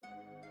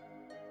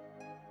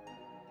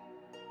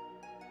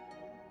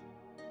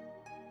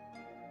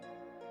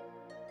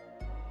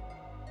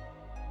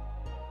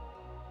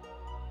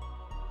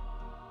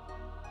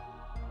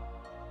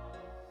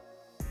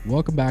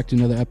Welcome back to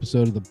another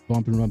episode of the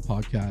Bump and Run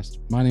podcast.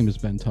 My name is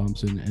Ben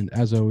Thompson, and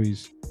as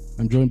always,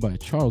 I'm joined by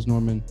Charles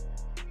Norman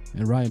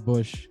and Ryan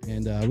Bush,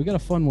 and we got a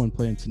fun one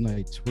planned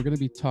tonight. We're going to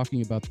be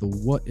talking about the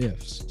what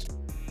ifs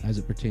as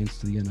it pertains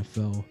to the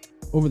NFL.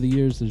 Over the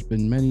years, there's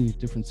been many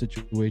different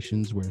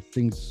situations where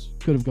things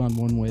could have gone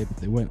one way, but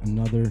they went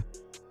another.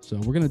 So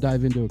we're going to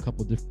dive into a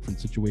couple different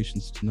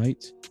situations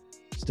tonight.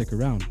 Stick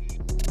around.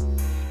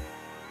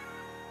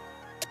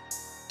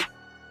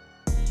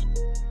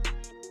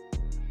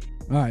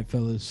 All right,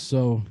 fellas.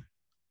 So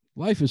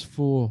life is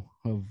full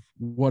of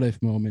what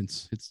if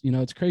moments.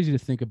 It's crazy to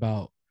think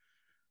about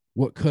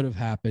what could have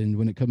happened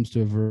when it comes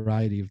to a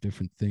variety of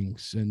different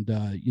things. And,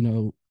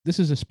 this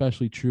is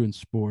especially true in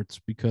sports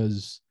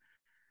because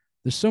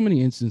there's so many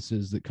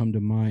instances that come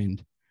to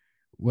mind,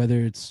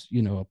 whether it's,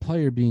 a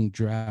player being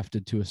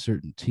drafted to a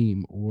certain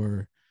team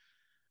or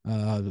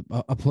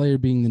a player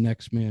being the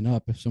next man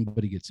up if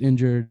somebody gets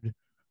injured.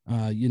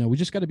 We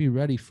just got to be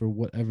ready for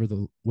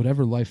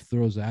whatever life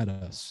throws at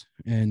us.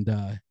 And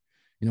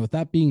with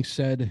that being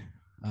said,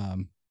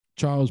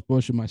 Charles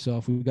Bush and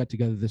myself, we got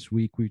together this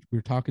week. We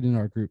were talking in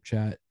our group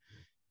chat,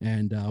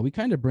 and we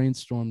kind of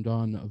brainstormed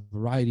on a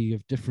variety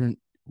of different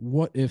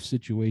what if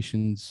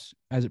situations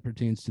as it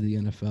pertains to the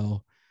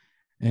NFL.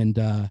 And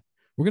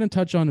we're going to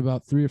touch on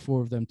about 3 or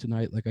 4 of them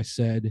tonight, like I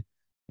said.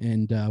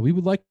 And we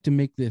would like to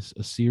make this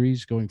a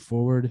series going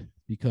forward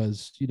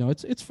because,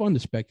 it's fun to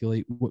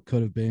speculate what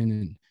could have been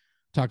and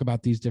talk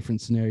about these different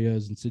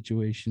scenarios and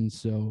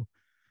situations. So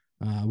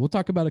we'll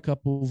talk about a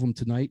couple of them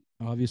tonight.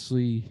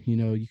 Obviously,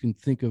 you can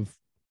think of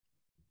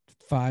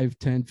 5,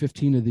 10,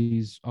 15 of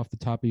these off the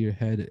top of your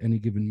head at any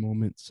given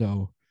moment.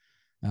 So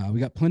we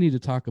got plenty to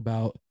talk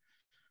about.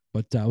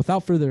 But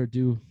without further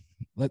ado,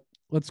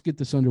 let's get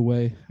this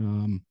underway.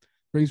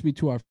 Brings me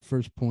to our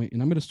first point,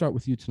 and I'm going to start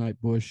with you tonight,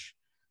 Bush,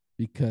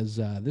 because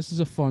this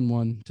is a fun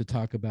one to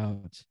talk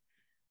about.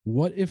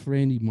 What if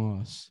Randy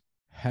Moss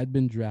had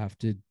been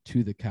drafted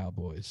to the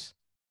Cowboys?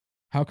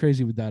 How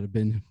crazy would that have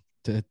been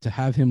to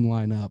have him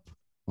line up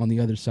on the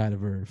other side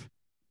of Irv?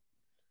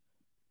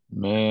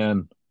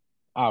 Man,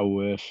 I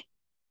wish.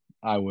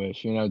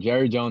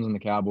 Jerry Jones and the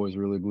Cowboys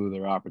really blew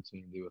their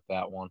opportunity with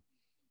that one.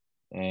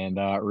 And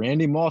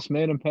Randy Moss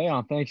made him pay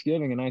on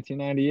Thanksgiving in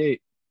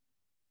 1998.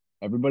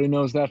 Everybody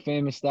knows that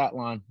famous stat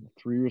line: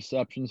 3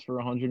 receptions for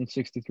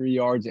 163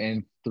 yards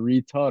and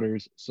 3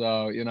 tutters.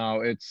 So,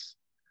 it's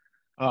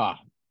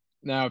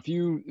now if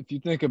you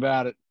think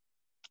about it,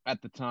 at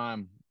the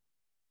time,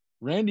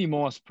 Randy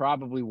Moss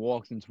probably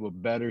walked into a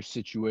better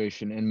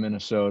situation in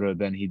Minnesota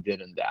than he did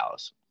in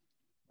Dallas.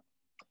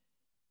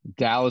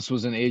 Dallas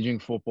was an aging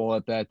football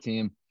at that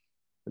team.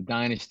 The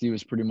dynasty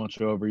was pretty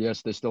much over.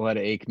 Yes, they still had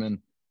Aikman.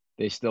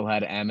 They still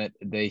had Emmett.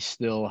 They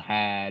still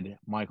had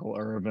Michael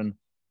Irvin.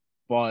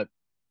 But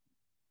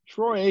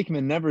Troy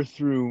Aikman never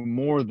threw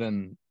more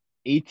than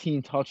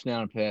 18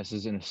 touchdown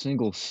passes in a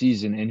single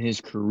season in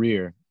his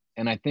career.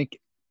 And I think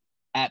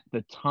at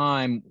the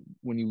time,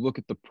 when you look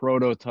at the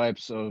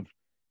prototypes of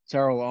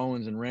Terrell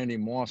Owens and Randy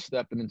Moss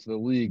stepping into the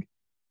league,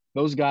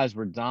 those guys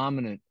were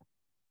dominant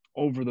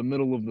over the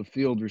middle of the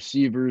field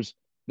receivers.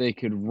 They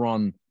could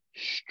run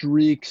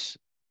streaks,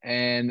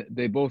 and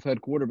they both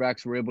had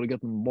quarterbacks who were able to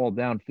get them the ball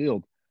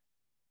downfield.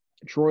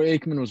 Troy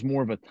Aikman was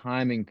more of a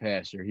timing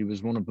passer. He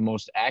was one of the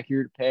most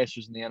accurate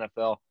passers in the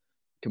NFL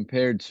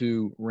compared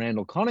to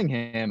Randall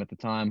Cunningham at the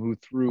time, who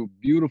threw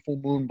beautiful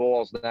moon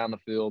balls down the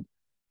field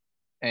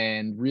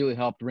and really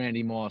helped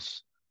Randy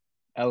Moss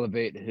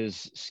elevate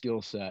his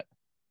skill set.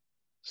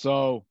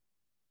 So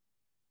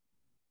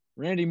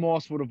Randy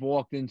Moss would have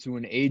walked into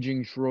an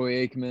aging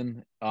Troy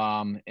Aikman,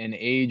 an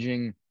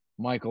aging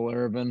Michael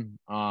Irvin.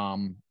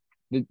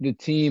 The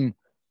team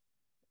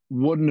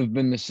wouldn't have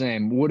been the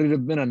same. Would it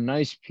have been a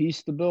nice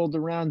piece to build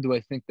around? Do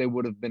I think they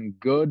would have been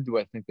good? Do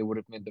I think they would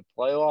have made the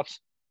playoffs?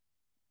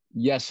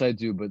 Yes, I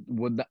do. But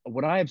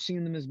would I have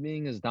seen them as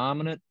being as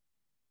dominant?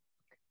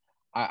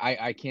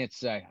 I can't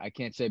say. I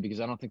can't say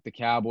because I don't think the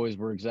Cowboys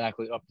were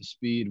exactly up to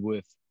speed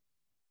with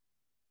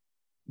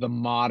the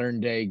modern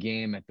day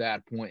game at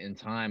that point in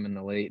time in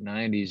the late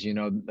 90s.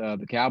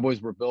 The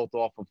Cowboys were built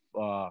off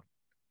of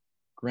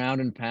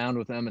ground and pound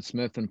with Emmitt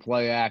Smith and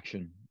play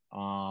action,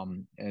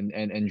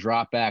 and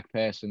drop back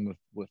passing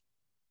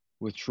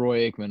with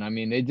Troy Aikman. I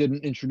mean, they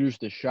didn't introduce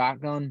the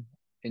shotgun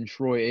in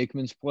Troy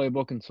Aikman's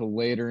playbook until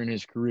later in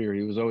his career.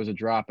 He was always a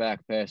drop back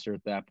passer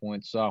at that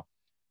point. So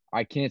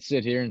I can't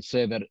sit here and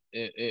say that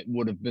it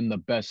would have been the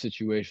best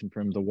situation for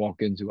him to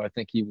walk into. I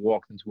think he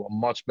walked into a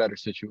much better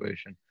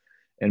situation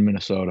in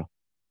Minnesota.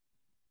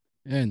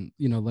 And,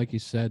 like you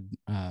said,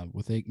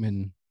 with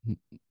Aikman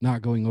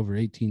not going over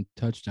 18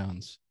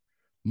 touchdowns,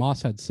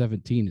 Moss had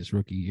 17 his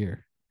rookie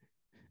year.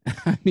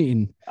 I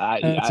mean,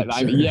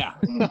 yeah.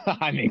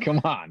 I mean,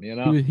 come on,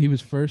 He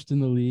was first in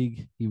the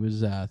league. He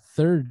was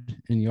third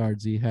in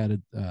yards. He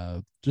had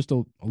just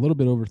a little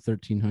bit over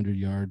 1,300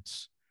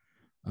 yards.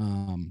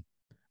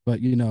 But,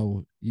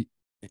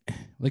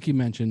 like you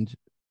mentioned,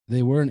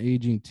 they were an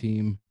aging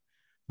team.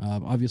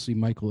 Obviously,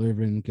 Michael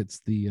Irvin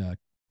gets the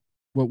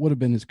what would have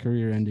been his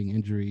career-ending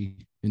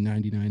injury in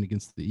 '99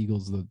 against the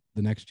Eagles the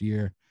next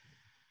year.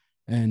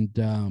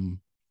 And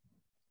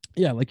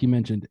yeah, like you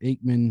mentioned,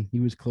 Aikman, he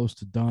was close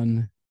to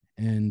done.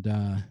 And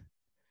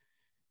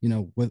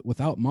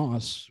without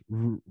Moss,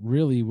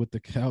 really what the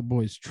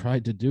Cowboys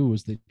tried to do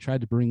was they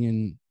tried to bring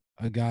in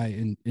a guy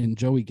in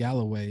Joey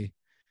Galloway,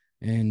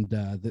 and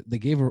they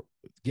gave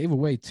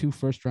away 2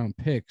 first-round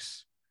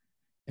picks,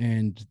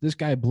 and this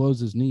guy blows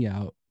his knee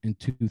out in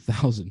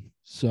 2000.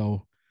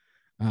 So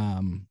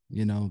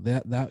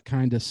that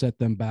kind of set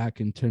them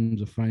back in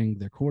terms of finding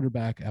their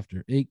quarterback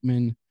after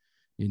Aikman.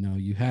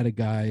 You had a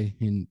guy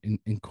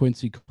in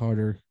Quincy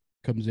Carter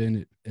comes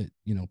in at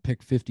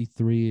pick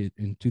 53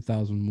 in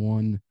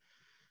 2001.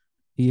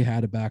 He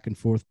had a back and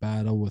forth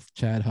battle with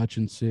Chad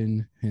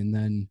Hutchinson, and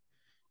then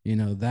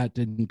that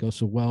didn't go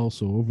so well.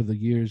 So over the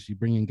years, you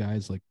bring in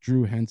guys like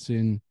Drew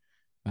Henson,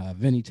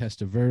 Vinny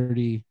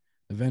Testaverde.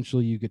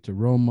 Eventually, you get to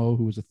Romo,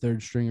 who was a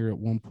third stringer at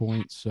one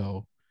point.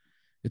 So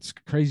it's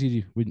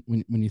crazy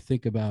when you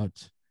think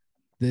about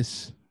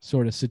this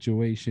sort of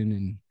situation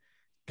and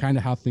kind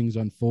of how things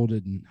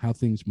unfolded and how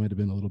things might have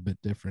been a little bit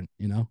different,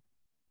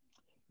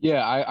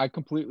 Yeah, I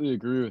completely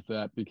agree with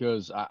that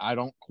because I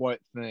don't quite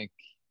think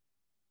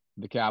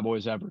the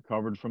Cowboys have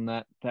recovered from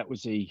that. That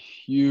was a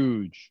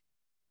huge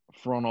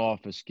front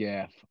office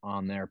gaffe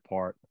on their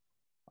part.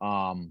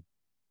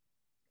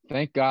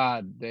 Thank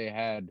God they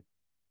had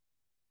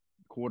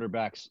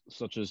quarterbacks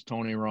such as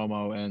Tony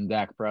Romo and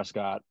Dak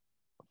Prescott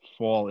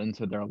fall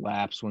into their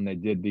laps when they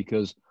did,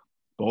 because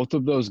both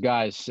of those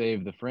guys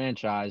saved the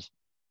franchise.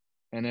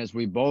 And as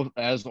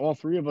all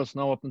three of us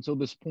know, up until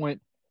this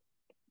point,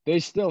 they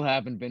still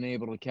haven't been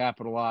able to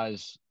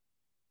capitalize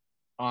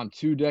on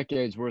 2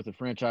 decades worth of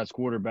franchise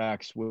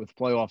quarterbacks with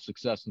playoff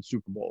success and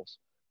Super Bowls.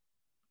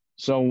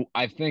 So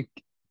I think,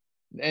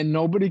 and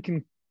nobody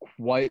can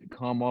quite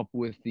come up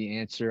with the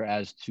answer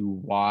as to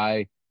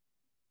why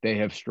they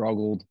have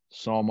struggled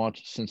so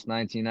much since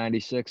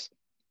 1996.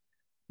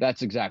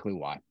 That's exactly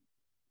why.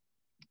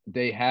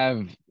 They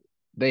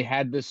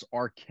had this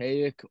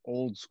archaic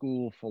old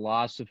school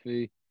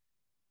philosophy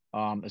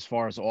as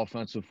far as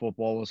offensive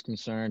football is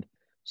concerned.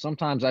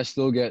 Sometimes I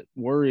still get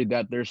worried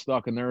that they're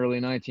stuck in the early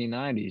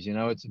 1990s.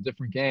 It's a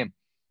different game.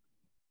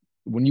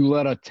 When you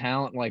let a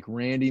talent like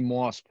Randy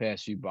Moss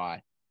pass you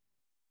by,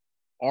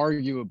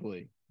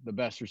 arguably the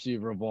best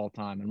receiver of all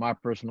time, in my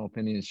personal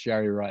opinion, is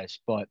Sherry Rice,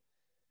 but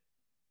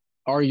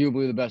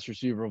arguably the best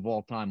receiver of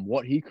all time.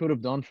 What he could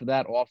have done for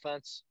that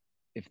offense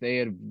if they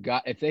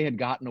had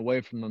gotten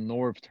away from the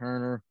Norv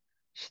Turner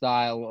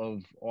style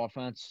of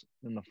offense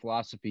and the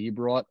philosophy he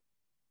brought,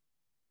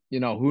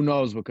 who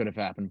knows what could have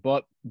happened,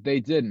 but they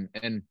didn't.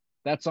 And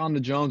that's on the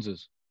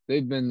Joneses.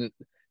 They've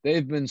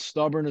been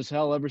stubborn as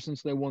hell ever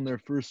since they won their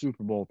first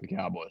Super Bowl with the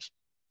Cowboys.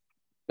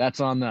 That's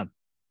on them.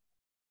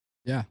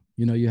 Yeah.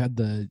 You had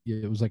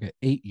it was like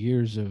 8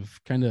 years of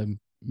kind of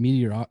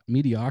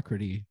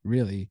mediocrity,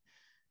 really.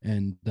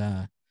 And,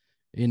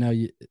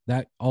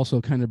 that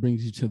also kind of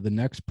brings you to the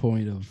next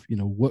point of,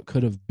 what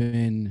could have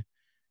been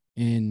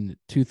in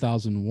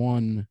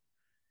 2001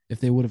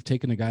 if they would have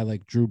taken a guy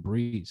like Drew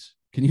Brees.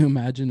 Can you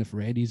imagine if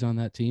Randy's on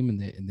that team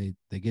and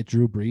they get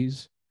Drew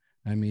Brees?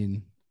 I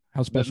mean,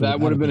 how special That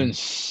would would have that been have been?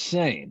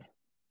 insane.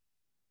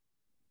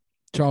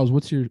 Charles,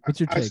 what's your I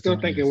take still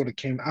on think it this? would have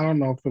came. I don't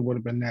know if it would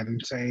have been that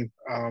insane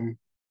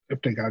if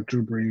they got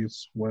Drew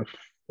Brees with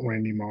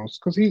Randy Moss,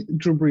 because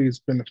Drew Brees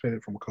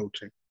benefited from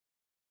coaching.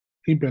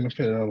 He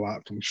benefited a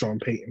lot from Sean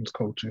Payton's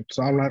coaching.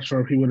 So I'm not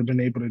sure if he would have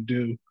been able to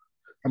do.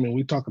 I mean,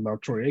 we talk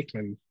about Troy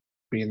Aikman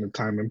being the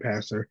timing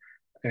passer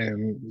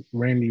and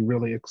Randy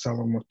really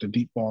excelling with the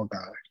deep ball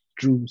guy.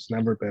 Drew's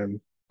never been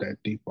that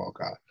deep ball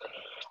guy.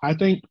 I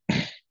think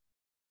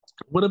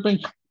would have been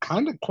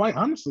kind of, quite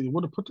honestly,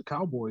 would have put the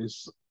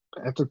Cowboys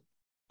at the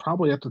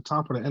probably at the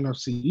top of the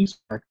NFC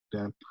East back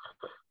then.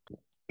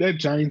 That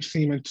Giants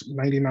team in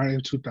 '99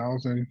 and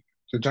 2000,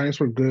 the Giants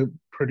were good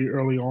pretty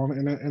early on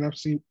in the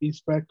NFC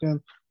East back then.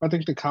 I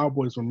think the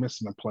Cowboys were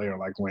missing a player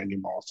like Randy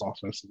Moss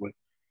offensively.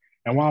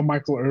 And while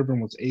Michael Irvin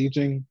was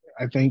aging,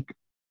 I think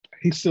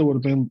he still would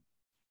have been.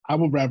 I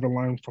would rather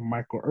learn from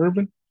Michael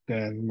Irvin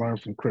than learn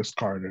from Chris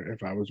Carter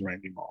if I was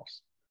Randy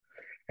Moss.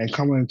 And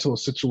coming into a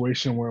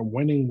situation where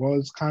winning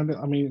was kind of,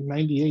 I mean,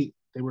 '98,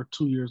 they were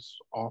 2 years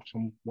off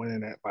from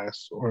winning that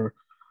last, or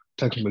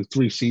technically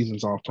 3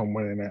 seasons off from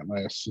winning that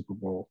last Super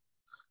Bowl.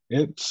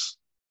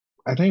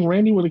 I think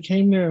Randy would have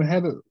came there and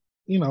had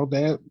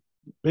that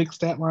big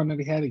stat line that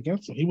he had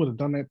against him. He would have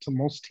done that to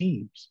most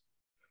teams.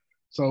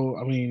 So,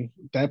 I mean,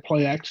 that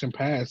play action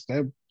pass,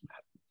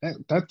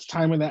 that's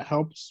timing that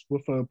helps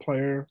with a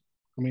player.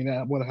 I mean,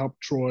 that would have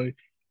helped Troy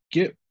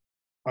get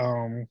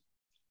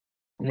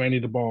Randy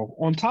the ball.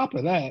 On top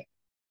of that,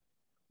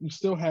 you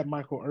still had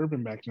Michael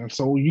Irvin back then.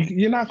 So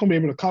you're not going to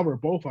be able to cover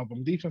both of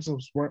them.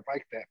 Defenses weren't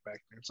like that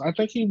back then. So I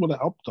think he would have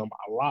helped them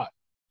a lot.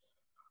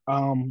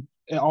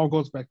 It all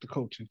goes back to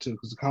coaching, too,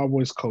 because the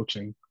Cowboys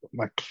coaching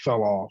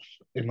fell off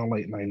in the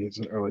late 90s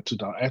and early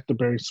 2000s. After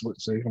Barry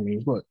Switzer, I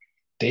mean, look,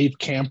 Dave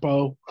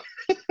Campo.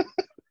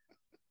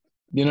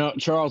 You know,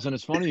 Charles, and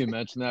it's funny you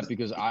mentioned that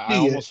because I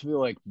almost feel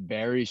like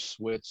Barry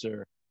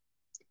Switzer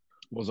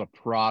was a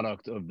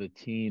product of the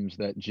teams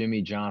that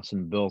Jimmy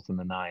Johnson built in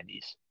the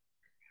 90s.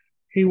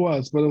 He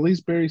was, but at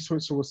least Barry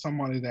Switzer was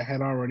somebody that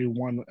had already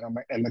won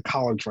in the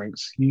college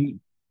ranks. He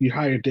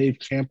hired Dave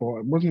Campbell.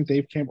 It wasn't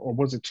Dave Campbell, or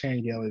was it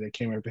Chan Gailey that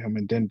came after him,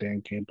 and then Dave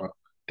No, Campbell.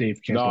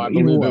 I But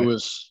either believe it way,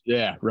 was,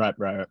 yeah,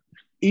 right.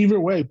 either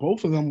way,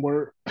 both of them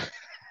were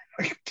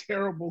like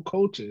terrible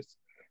coaches.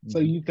 So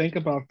Mhm. you think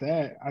about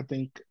that, I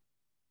think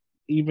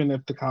even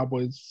if the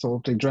Cowboys, so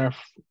if they draft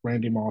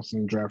Randy Moss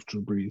and draft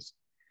Drew Brees,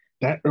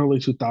 that early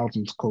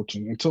 2000s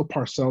coaching until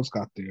Parcells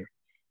got there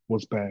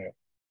was bad.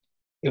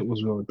 It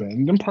was really bad.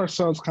 And then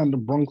Parcells kind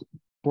of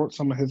brought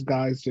some of his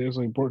guys there.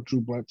 So he brought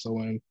Drew Bledsoe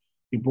in.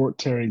 He brought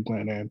Terry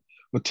Glenn in.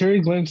 With Terry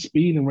Glenn's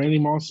speed and Randy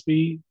Moss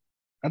speed,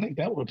 I think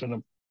that would have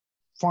been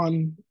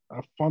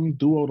a fun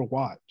duo to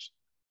watch.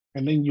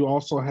 And then you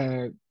also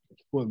had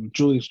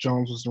Julius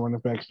Jones was the running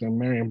back, and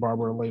Marion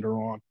Barber later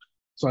on.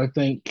 So I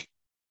think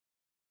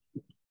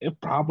it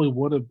probably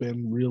would have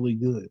been really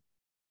good.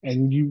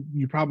 And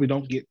you probably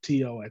don't get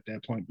T.O. at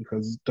that point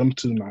because them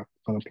two not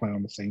going to play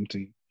on the same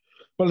team.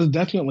 But it's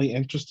definitely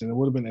interesting. It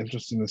would have been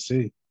interesting to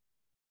see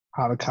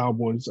how the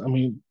Cowboys, I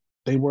mean,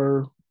 they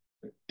were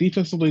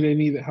defensively, they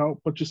needed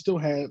help, but you still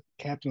had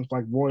captains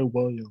like Roy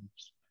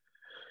Williams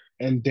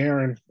and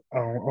Darren.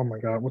 Oh my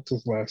God, what's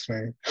his last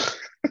name?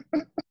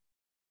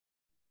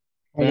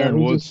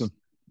 Darren Woodson.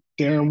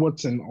 Darren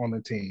Woodson on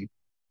the team.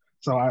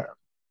 So I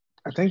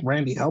think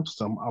Randy helps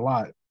them a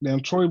lot. Now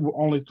Troy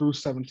only threw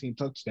 17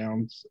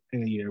 touchdowns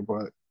in a year,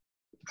 but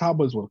the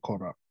Cowboys would have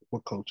caught up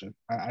with coaching.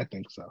 I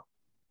think so.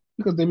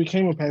 Because they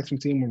became a passing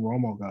team when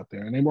Romo got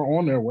there, and they were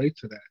on their way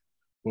to that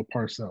with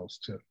Parcells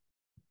too.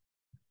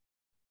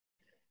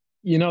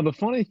 You know, the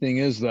funny thing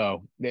is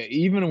though, that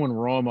even when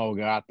Romo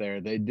got there,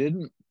 they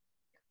didn't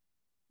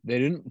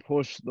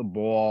push the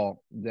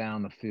ball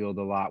down the field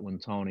a lot when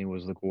Tony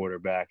was the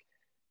quarterback.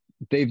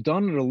 They've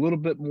done it a little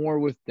bit more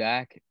with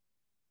Dak.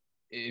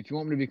 If you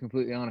want me to be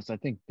completely honest, I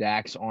think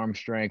Dak's arm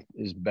strength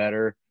is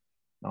better,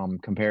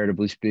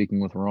 comparatively speaking,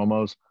 with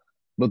Romo's.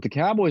 But the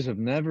Cowboys have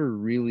never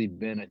really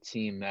been a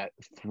team that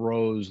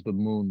throws the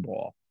moon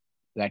ball,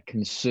 that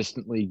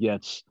consistently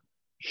gets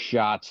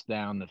shots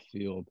down the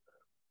field,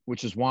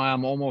 which is why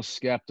I'm almost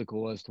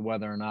skeptical as to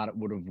whether or not it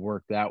would have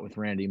worked out with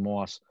Randy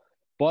Moss.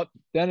 But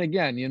then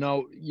again, you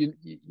know, you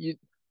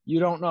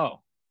don't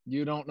know.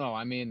 You don't know.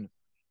 I mean,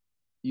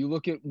 you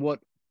look at what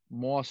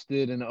Moss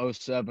did in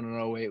 07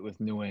 and 08 with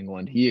New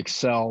England. He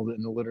excelled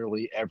in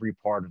literally every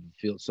part of the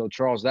field. So,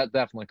 Charles, that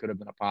definitely could have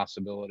been a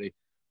possibility.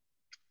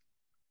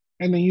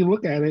 And then you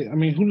look at it. I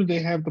mean, who did they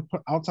have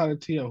outside of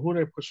T.O.? Who are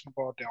they pushing the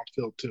ball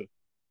downfield to?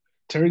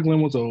 Terry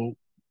Glenn was old.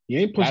 You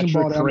ain't pushing the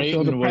ball down the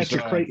field to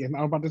Patrick Creighton. I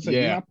was about to say,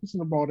 you're not pushing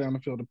the ball down the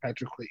field to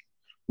Patrick Creighton.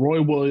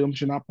 Roy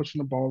Williams, you're not pushing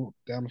the ball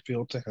down the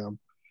field to him.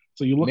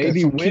 So you look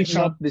maybe at some Witten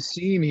up the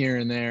seam here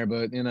and there,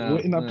 but you know,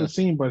 Witten up the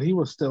seam, but he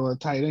was still a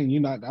tight end.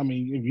 You're not. I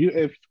mean,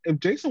 if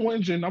Jason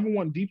Witten's your number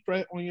one deep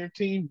threat on your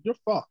team, you're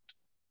fucked.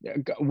 Yeah,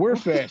 we're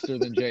faster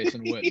than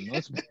Jason Witten.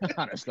 Let's be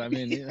honest. I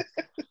mean, yeah.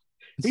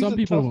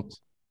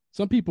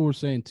 Some people were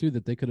saying too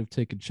that they could have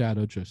taken Chad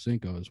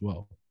Ochocinco as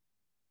well.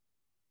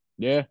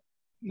 Yeah,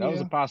 that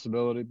was a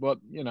possibility, but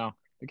you know,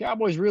 the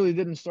Cowboys really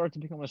didn't start to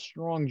become a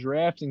strong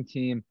drafting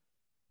team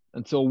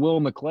until Will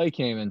McClay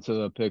came into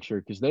the picture,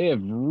 because they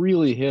have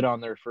really hit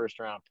on their first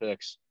round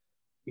picks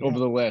over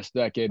the last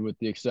decade, with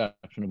the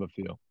exception of a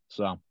few.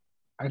 So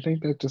I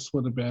think that just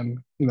would have been,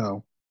 you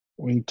know,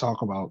 when you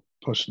talk about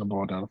pushing the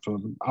ball down the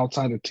field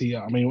outside of T.O.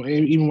 I mean,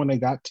 even when they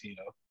got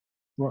T.O.,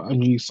 well, I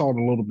mean, you saw it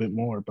a little bit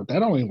more, but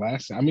that only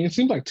lasted. I mean, it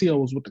seems like T.O.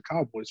 was with the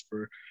Cowboys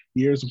for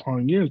years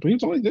upon years, but he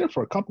was only there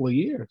for a couple of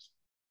years.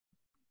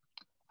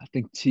 I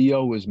think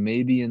T.O. was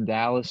maybe in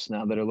Dallas,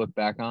 now that I look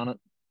back on it.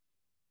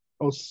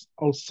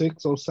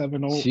 06,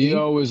 07, 08.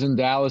 T.O. was in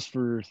Dallas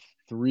for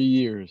 3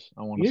 years,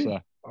 I want to say.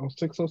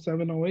 06,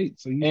 07, 08.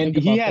 So and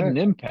he had an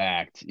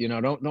impact, you know,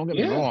 don't get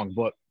me wrong,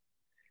 but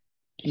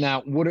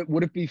now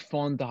would it be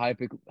fun to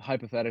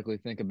hypothetically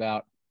think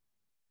about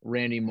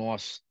Randy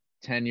Moss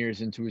 10 years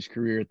into his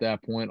career at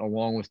that point,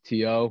 along with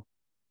T.O.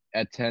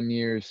 at 10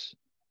 years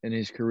in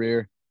his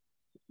career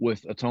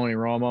with a Tony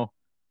Romo?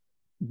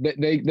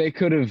 They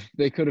could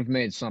have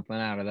made something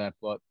out of that,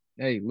 but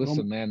hey,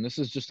 listen, man, this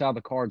is just how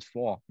the cards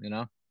fall, you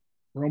know?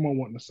 Romo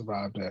wouldn't have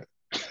survived that.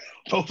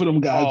 Both of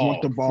them guys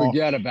want the ball.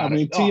 Forget about it. I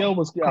mean, T.O.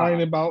 was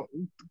crying about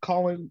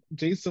calling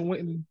Jason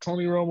Witten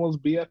Tony Romo's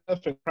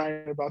BFF and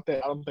crying about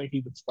that. I don't think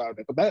he would survive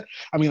that. But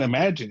I mean,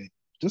 imagine it.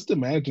 Just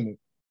imagine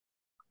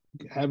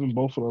it. Having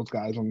both of those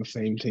guys on the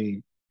same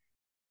team.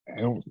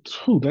 And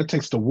that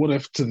takes the what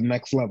if to the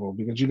next level,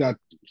 because you got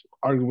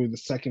arguably the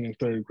second and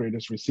third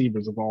greatest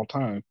receivers of all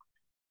time.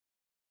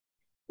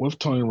 With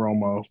Tony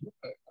Romo,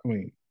 I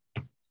mean,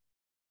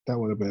 that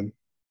would have been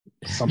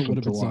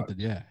something to watch.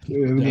 Yeah.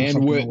 And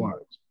Witten.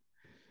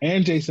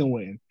 And Jason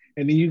Witten.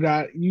 And then you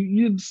got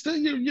you still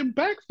your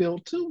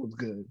backfield too was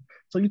good.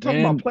 So you talk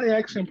about play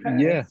action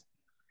pass.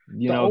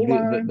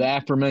 The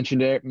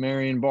aforementioned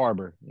Marion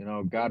Barber,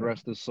 God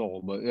rest his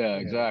soul. But yeah,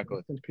 exactly.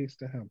 Rest in peace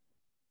to him.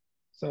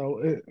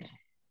 So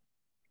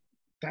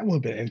that would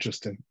have been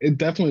interesting. It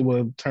definitely would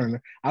have turned.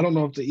 I don't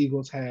know if the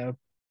Eagles have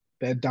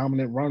that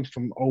dominant run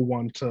from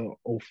 01 to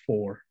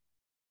 04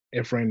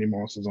 if Randy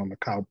Moss is on the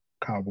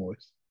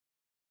Cowboys.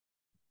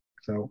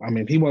 So I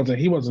mean, he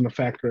wasn't a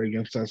factor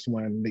against us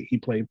when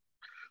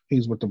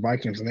he's with the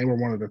Vikings, and they were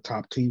one of the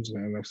top teams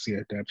in the NFC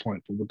at that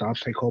point. But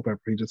without Culpepper,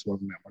 he just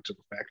wasn't that much of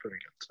a factor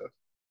against us.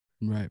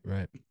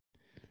 Right.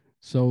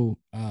 So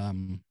I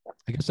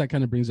guess that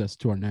kind of brings us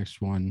to our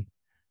next one,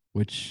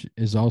 which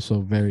is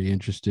also very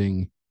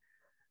interesting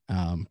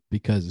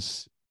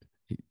because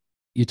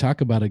you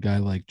talk about a guy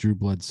like Drew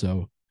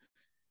Bledsoe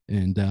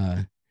and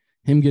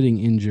him getting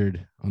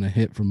injured on a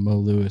hit from Mo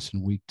Lewis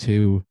in week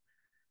 2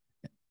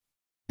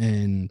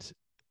 and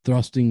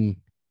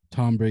thrusting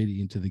Tom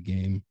Brady into the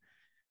game.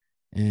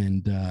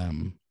 And,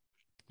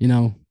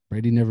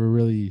 Brady never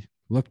really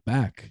looked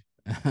back.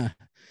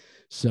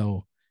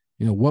 So,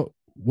 what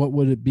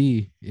would it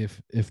be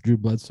if Drew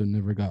Bledsoe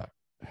never got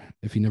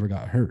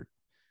hurt?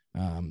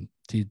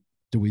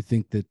 Do we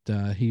think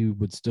that he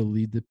would still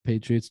lead the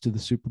Patriots to the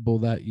Super Bowl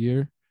that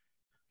year?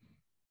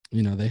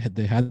 They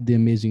had the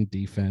amazing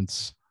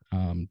defense.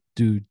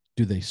 Do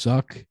they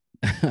suck?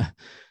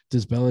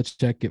 Does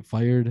Belichick get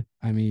fired?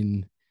 I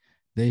mean,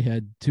 they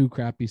had 2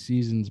 crappy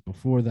seasons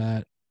before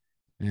that,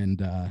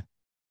 and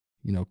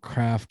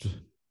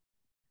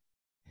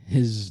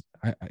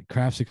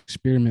Kraft's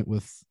experiment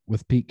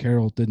with Pete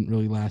Carroll didn't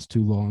really last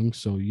too long.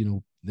 So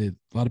a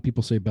lot of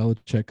people say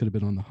Belichick could have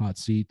been on the hot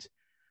seat,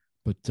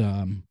 but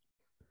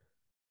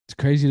it's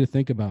crazy to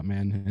think about,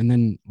 man. And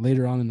then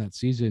later on in that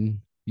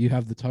season, you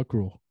have the tuck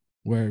rule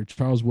where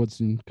Charles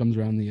Woodson comes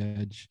around the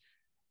edge,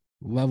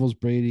 levels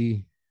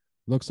Brady,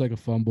 looks like a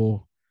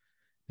fumble,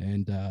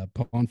 and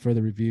upon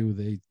further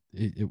review,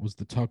 it was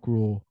the tuck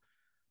rule.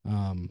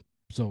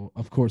 So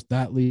of course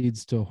that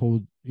leads to a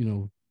whole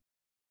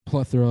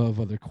plethora of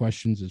other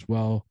questions as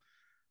well.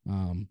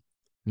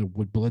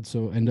 Would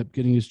Bledsoe end up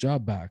getting his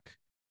job back?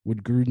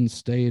 Would Gruden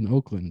stay in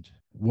Oakland?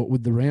 What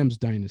would the Rams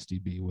dynasty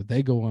be? Would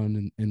they go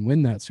on and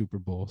win that Super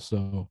Bowl?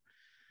 So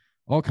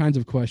all kinds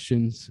of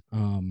questions.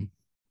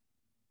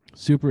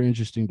 Super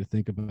interesting to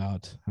think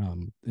about.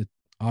 It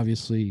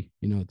obviously,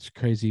 it's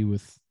crazy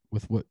with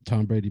what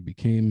Tom Brady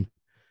became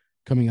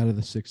coming out of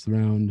the 6th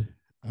round.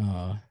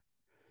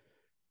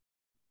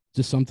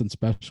 Just something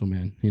special,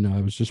 man.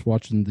 I was just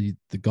watching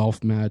the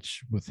golf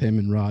match with him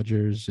and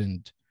Rodgers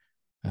and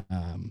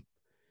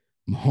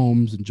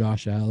Mahomes and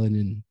Josh Allen,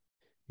 and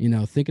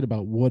thinking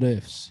about what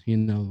ifs.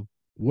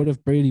 What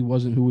if Brady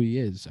wasn't who he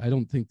is? I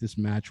don't think this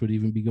match would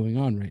even be going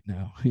on right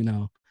now.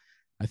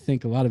 I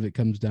think a lot of it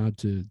comes down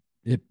to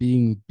it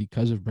being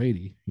because of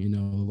Brady. A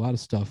lot of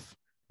stuff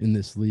in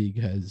this league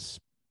has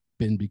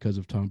been because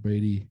of Tom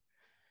Brady.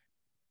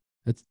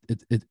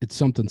 It's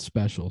something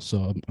special.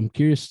 So I'm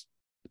curious,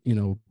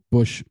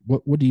 Bush,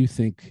 what do you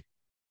think,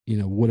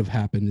 would have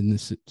happened in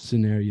this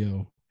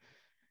scenario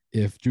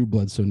if Drew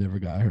Bledsoe never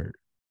got hurt?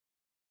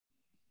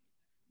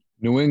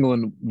 New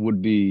England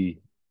would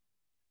be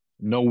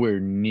nowhere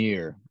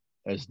near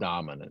as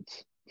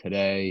dominant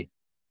today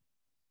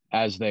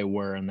as they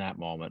were in that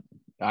moment.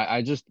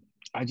 I just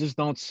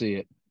don't see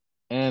it.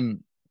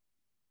 And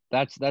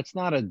that's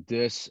not a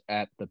diss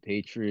at the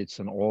Patriots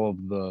and all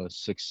of the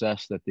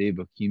success that they've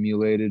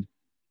accumulated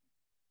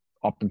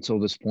up until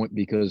this point,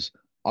 because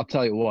I'll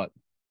tell you what,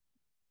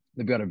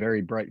 they've got a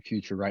very bright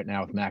future right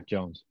now with Mac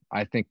Jones.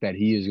 I think that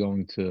he is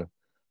going to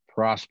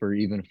prosper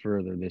even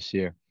further this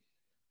year.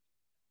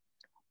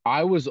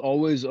 I was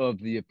always of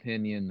the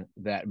opinion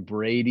that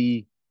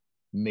Brady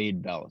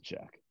made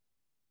Belichick.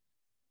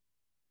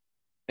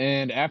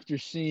 And after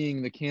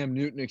seeing the Cam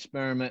Newton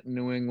experiment in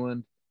New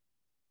England,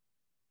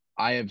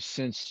 I have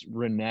since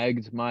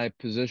reneged my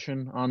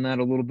position on that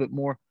a little bit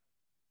more.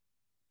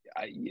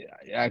 I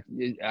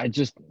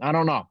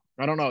don't know.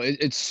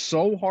 It's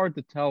so hard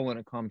to tell when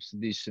it comes to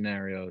these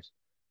scenarios,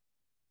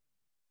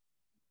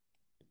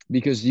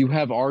 because you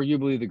have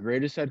arguably the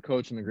greatest head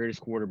coach and the greatest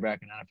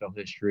quarterback in NFL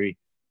history,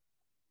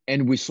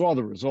 and we saw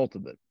the result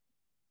of it.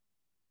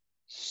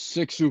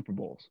 6 Super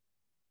Bowls.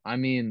 I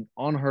mean,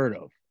 unheard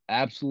of.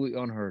 Absolutely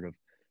unheard of.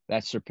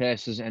 That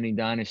surpasses any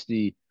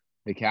dynasty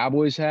the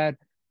Cowboys had.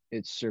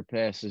 It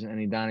surpasses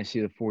any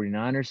dynasty the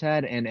 49ers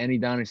had and any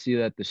dynasty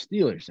that the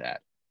Steelers had.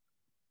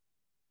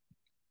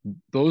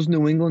 Those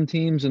New England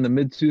teams in the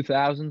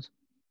mid-2000s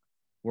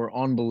were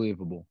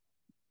unbelievable.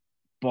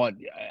 But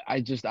I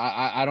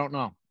don't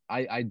know.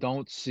 I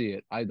don't see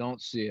it.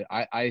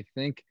 I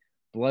think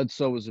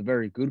Bledsoe was a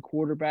very good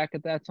quarterback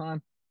at that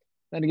time.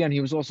 Then again,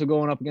 he was also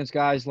going up against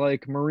guys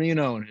like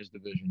Marino in his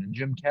division and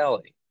Jim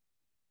Kelly.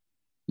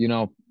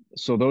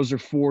 So those are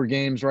 4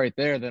 games right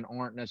there that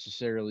aren't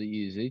necessarily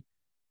easy.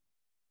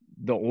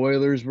 The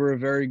Oilers were a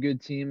very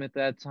good team at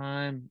that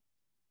time.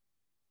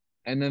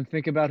 And then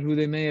think about who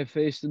they may have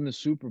faced in the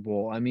Super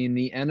Bowl. I mean,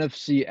 the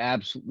NFC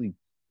absolutely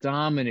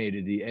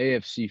dominated the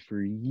AFC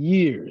for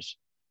years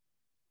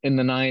in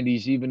the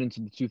 90s, even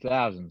into the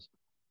 2000s.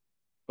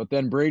 But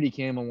then Brady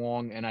came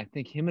along, and I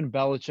think him and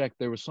Belichick,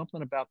 there was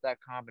something about that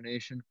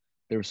combination.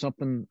 There was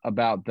something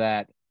about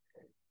that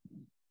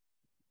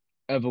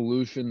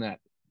evolution that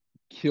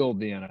killed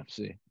the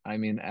NFC. I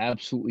mean,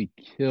 absolutely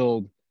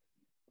killed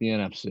the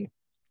NFC.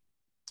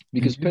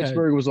 Because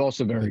Pittsburgh was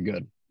also very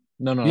good.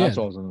 No, yeah, that's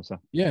all I was going to say.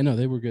 Yeah, no,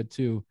 they were good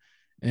too.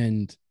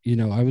 And,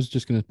 I was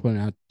just going to point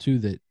out too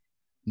that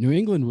New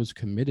England was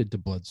committed to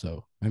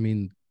Bledsoe. I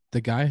mean, the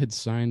guy had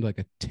signed like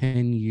a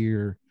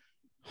 10-year,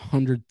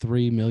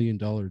 $103 million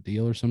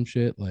deal or some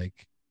shit.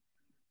 Like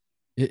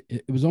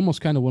it was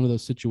almost kind of one of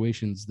those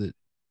situations that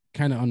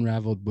kind of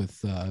unraveled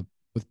with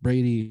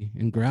Brady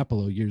and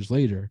Garoppolo years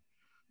later,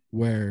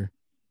 where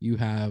you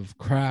have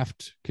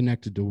Kraft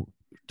connected to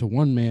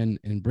one man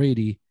and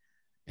Brady,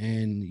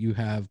 and you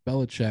have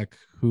Belichick,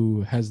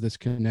 who has this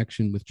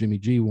connection with Jimmy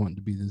G, wanting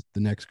to be the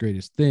next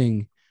greatest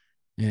thing,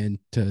 and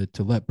to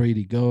let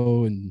Brady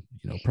go and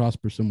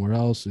prosper somewhere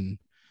else, and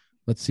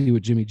let's see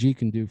what Jimmy G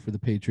can do for the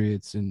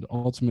Patriots. And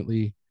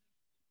ultimately,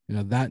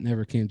 that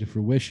never came to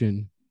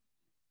fruition.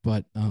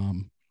 But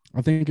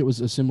I think it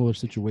was a similar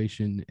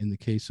situation in the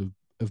case of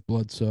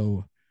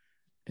Bledsoe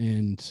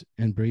and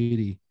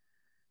Brady.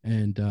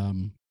 And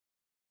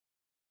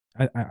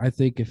I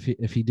think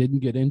if he didn't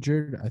get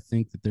injured, I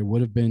think that there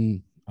would have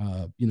been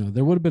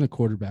there would have been a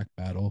quarterback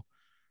battle.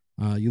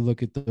 You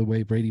look at the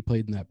way Brady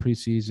played in that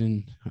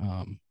preseason.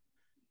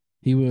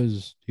 He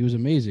was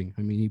amazing.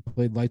 I mean, he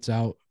played lights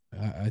out.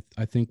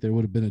 I think there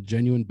would have been a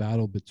genuine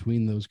battle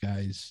between those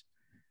guys.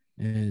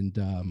 And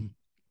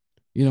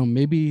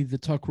maybe the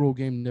tuck rule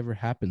game never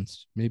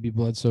happens. Maybe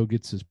Bledsoe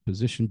gets his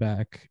position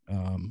back.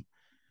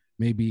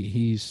 Maybe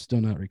he's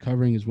still not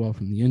recovering as well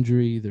from the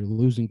injury. They're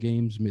losing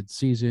games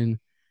mid-season,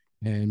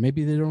 and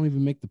maybe they don't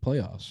even make the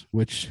playoffs,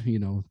 which,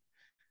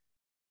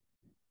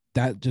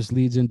 that just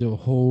leads into a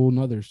whole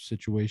nother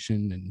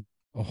situation and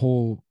a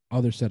whole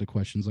other set of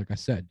questions. Like I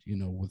said,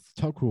 with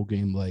the tuck rule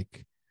game,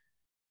 like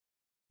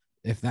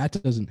if that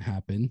doesn't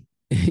happen,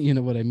 you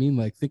know what I mean?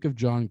 Like think of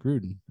John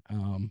Gruden.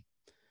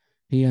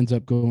 He ends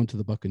up going to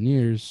the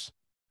Buccaneers.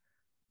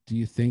 Do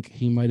you think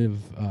he might have,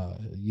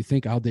 you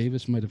think Al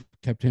Davis might have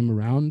kept him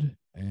around?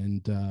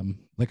 And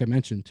like I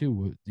mentioned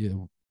too,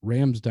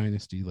 Rams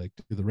dynasty, like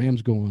do the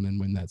Rams go on and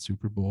win that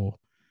Super Bowl?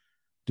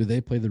 Do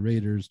they play the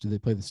Raiders? Do they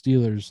play the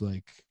Steelers?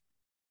 Like,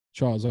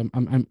 Charles,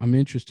 I'm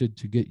interested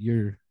to get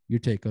your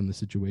take on the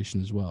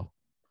situation as well.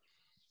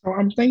 So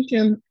I'm thinking,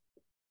 I'm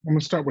going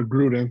to start with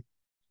Gruden.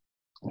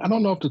 I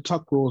don't know if the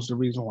tuck rule is the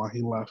reason why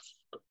he left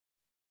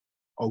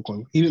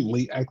Oakland. He didn't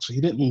leave. Actually,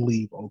 he didn't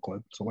leave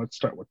Oakland. So let's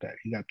start with that.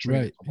 He got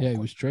traded. Right. Yeah, he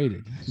was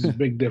traded. This is a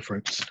big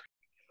difference.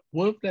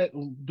 What if that?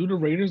 Do the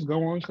Raiders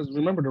go on? Because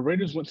remember, the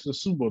Raiders went to the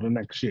Super Bowl the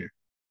next year.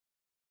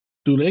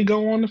 Do they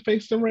go on to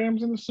face the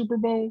Rams in the Super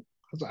Bowl?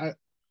 Because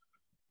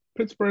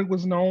Pittsburgh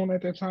was known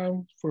at that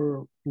time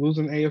for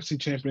losing AFC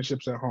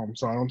championships at home,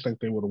 so I don't think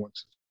they would have won.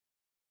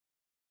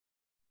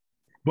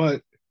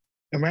 But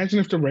imagine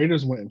if the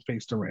Raiders went and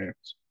faced the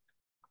Rams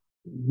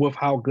with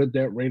how good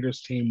that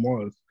Raiders team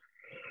was.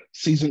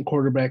 Seasoned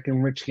quarterback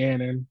in Rich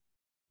Gannon,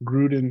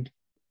 Gruden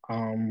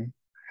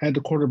had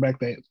the quarterback,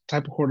 that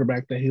type of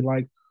quarterback that he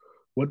liked.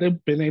 Would they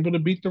have been able to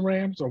beat the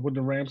Rams, or would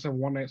the Rams have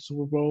won that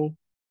Super Bowl?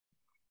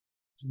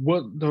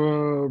 Would the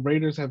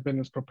Raiders have been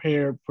as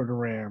prepared for the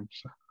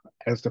Rams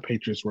as the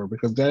Patriots were?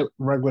 Because that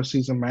regular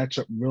season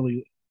matchup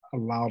really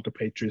allowed the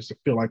Patriots to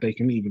feel like they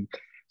can even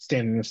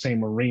stand in the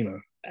same arena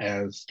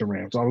as the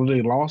Rams. Although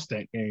they lost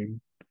that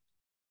game,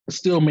 it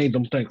still made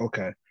them think,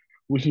 okay,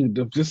 we can.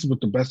 This is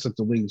what the best of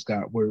the league's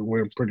got.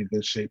 We're in pretty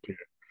good shape here.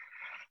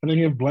 And then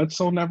if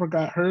Bledsoe never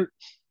got hurt,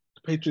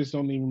 the Patriots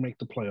don't even make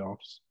the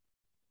playoffs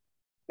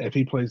if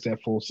he plays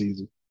that full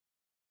season.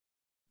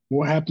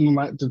 What happened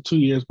like the 2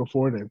 years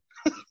before then?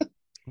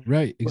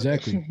 Right,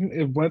 exactly.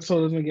 If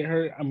Bledsoe doesn't get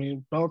hurt, I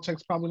mean,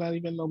 Belichick's probably not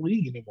even in the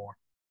league anymore.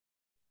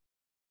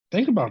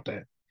 Think about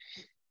that.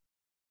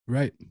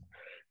 Right.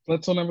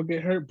 Bledsoe never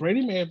get hurt.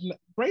 Brady may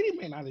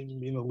not even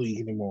be in the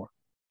league anymore.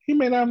 He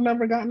may not have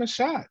never gotten a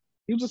shot.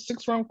 He was a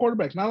 6th-round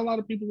quarterback. Not a lot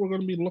of people were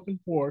going to be looking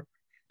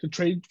to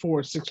trade for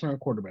a 6th-round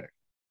quarterback.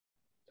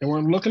 They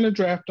weren't looking to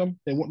draft him.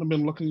 They wouldn't have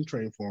been looking to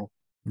trade for him.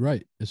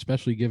 Right,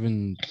 especially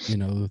given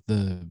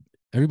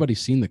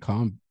everybody's seen the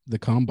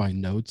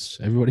combine notes.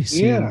 Everybody's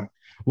seen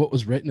what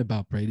was written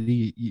about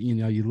Brady.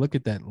 You look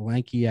at that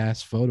lanky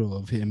ass photo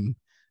of him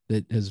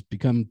that has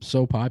become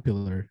so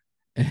popular,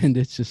 and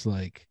it's just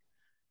like.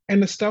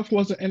 And the stuff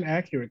wasn't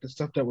inaccurate. The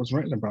stuff that was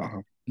written about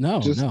him.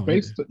 No,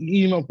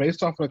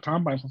 based off of the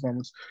combine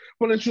performance.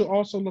 But then you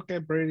also look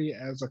at Brady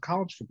as a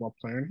college football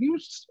player, and he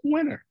was just a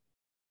winner.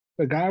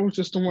 The guy was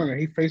just a winner.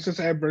 He faced his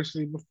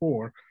adversity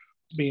before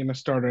being a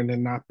starter and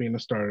then not being a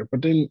starter.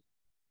 But then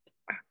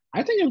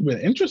I think it's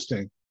been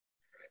interesting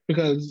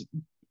because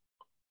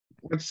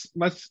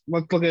let's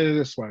look at it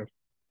this way.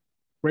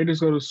 Raiders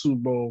go to the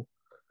Super Bowl,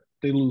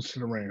 they lose to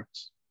the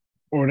Rams.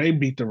 Or they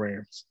beat the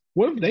Rams.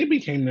 What if they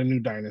became the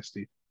new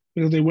dynasty?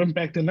 Because they went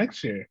back the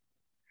next year.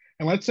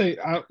 And let's say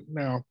I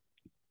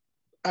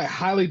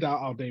highly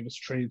doubt Al Davis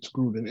trades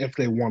Gruden if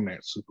they won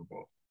that Super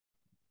Bowl.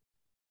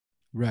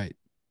 Right.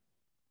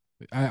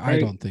 I right?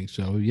 don't think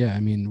so. Yeah, I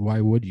mean,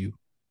 why would you?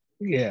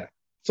 Yeah.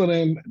 So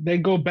then they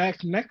go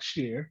back next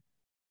year,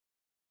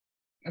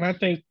 and I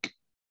think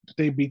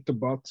they beat the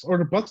Bucks, or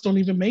the Bucks don't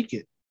even make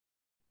it.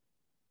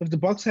 If the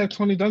Bucks have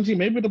Tony Dungy,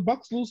 maybe the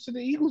Bucks lose to the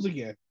Eagles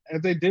again,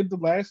 as they did the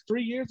last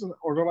 3 years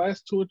or the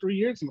last 2 or 3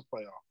 years in the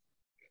playoff.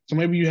 So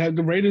maybe you have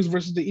the Raiders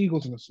versus the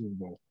Eagles in the Super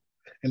Bowl,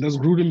 and does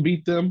Gruden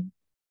beat them?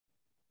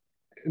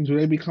 And do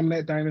they become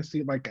that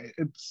dynasty? Like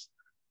it's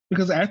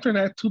because after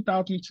that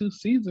 2002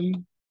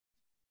 season,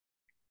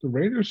 the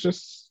Raiders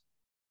just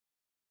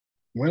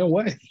went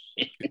away.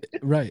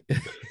 Right.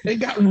 It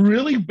got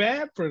really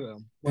bad for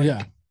them. Like,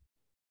 yeah.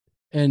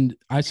 And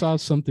I saw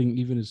something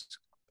even as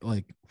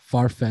like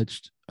far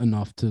fetched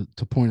enough to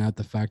point out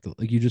the fact that,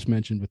 like you just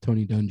mentioned with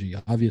Tony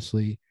Dungy,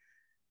 obviously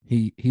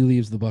he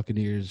leaves the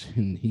Buccaneers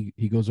and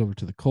he goes over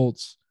to the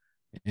Colts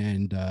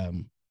and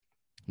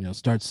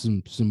starts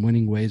some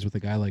winning ways with a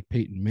guy like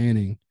Peyton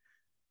Manning.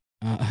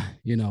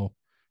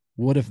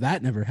 What if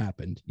that never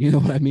happened? You know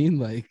what I mean?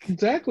 Like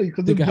exactly,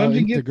 because if think of how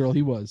Dungy integral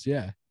he was.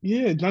 Yeah.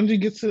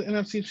 Dungy gets to the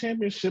NFC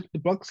Championship, the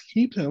Bucks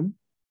keep him.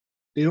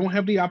 They don't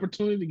have the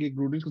opportunity to get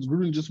Gruden because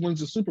Gruden just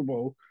wins the Super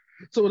Bowl.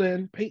 So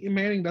then Peyton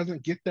Manning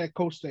doesn't get that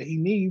coach that he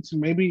needs.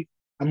 Maybe,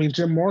 I mean,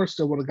 Jim Morris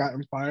still would have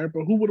gotten fired,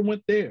 but who would have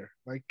went there?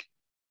 Like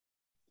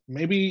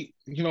maybe,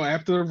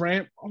 after the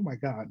Rams, oh my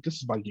God, this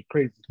is about to get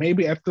crazy.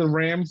 Maybe after the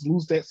Rams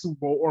lose that Super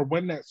Bowl or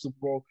win that Super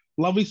Bowl,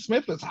 Lovie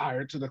Smith is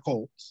hired to the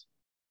Colts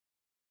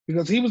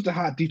because he was the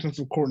hot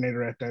defensive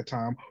coordinator at that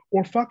time.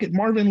 Or fuck it,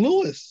 Marvin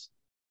Lewis.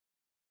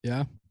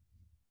 Yeah.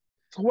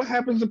 So what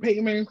happens in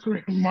Peyton Manning's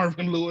career?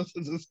 Marvin Lewis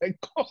is his head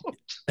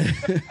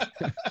coach.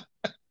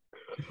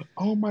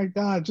 Oh my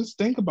God, just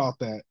think about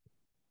that.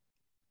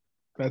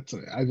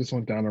 I just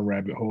went down a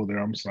rabbit hole there.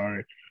 I'm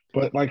sorry.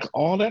 But like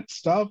all that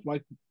stuff,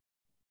 like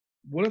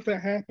what if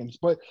that happens?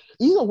 But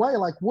either way,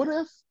 like what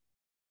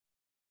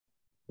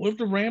if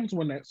the Rams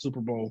win that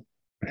Super Bowl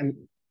and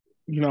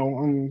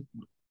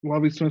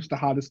Lovie Smith's the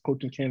hottest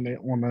coaching candidate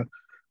on the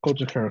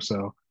coaching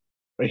carousel,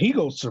 but he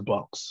goes to the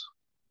Bucks,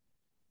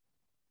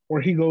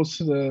 or he goes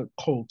to the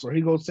Colts, or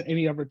he goes to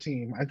any other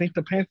team. I think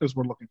the Panthers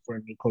were looking for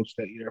a new coach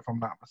that year, if I'm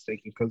not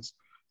mistaken, because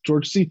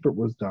George Seifert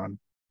was done.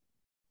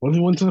 Well, he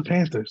went to the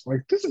Panthers.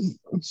 Like this is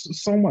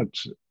so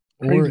much.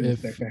 Or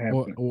if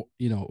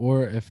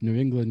or if New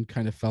England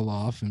kind of fell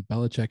off and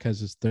Belichick has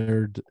his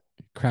third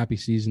crappy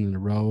season in a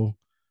row,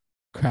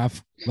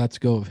 Kraft lets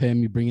go of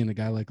him. You bring in a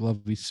guy like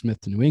Lovie Smith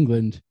to New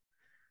England.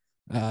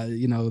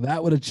 That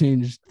would have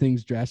changed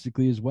things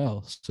drastically as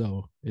well.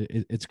 So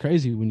it's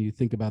crazy when you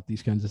think about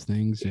these kinds of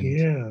things.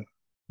 And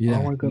yeah.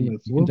 Oh my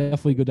goodness. You can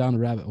definitely go down a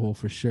rabbit hole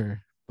for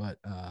sure. But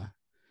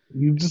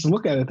you just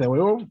look at it that way.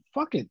 Oh,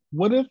 fuck it.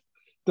 What if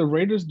the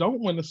Raiders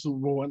don't win the Super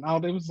Bowl and now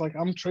they was like,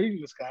 I'm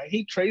trading this guy.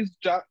 He trades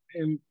John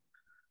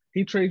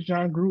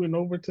Gruden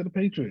over to the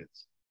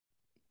Patriots.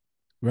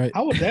 Right.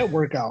 How would that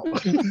work out?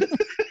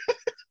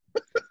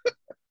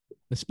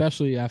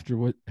 Especially after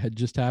what had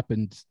just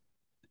happened.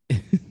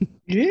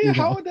 Yeah,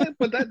 how would that?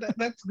 But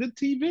that's good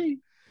TV.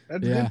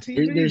 That's good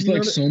TV. There's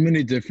like so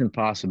many different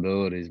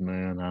possibilities,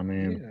 man. I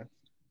mean,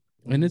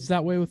 and it's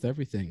that way with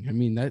everything. I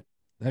mean, that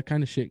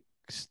kind of shit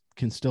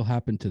can still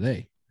happen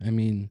today. I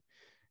mean,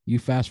 you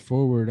fast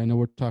forward, I know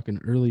we're talking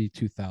early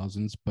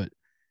 2000s, but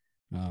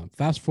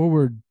fast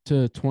forward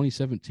to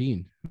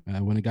 2017,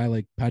 when a guy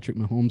like Patrick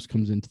Mahomes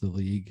comes into the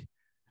league.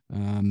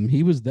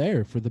 He was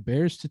there for the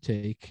Bears to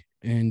take,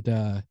 and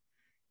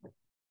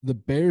the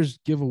Bears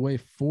give away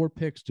 4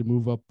 picks to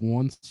move up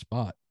 1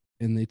 spot,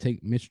 and they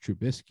take Mitch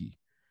Trubisky.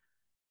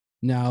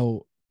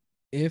 Now,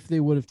 if they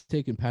would have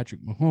taken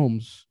Patrick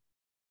Mahomes,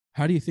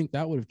 how do you think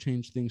that would have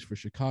changed things for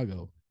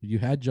Chicago? You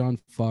had John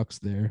Fox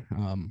there.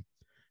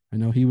 I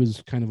know he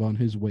was kind of on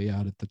his way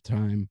out at the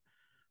time,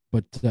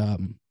 but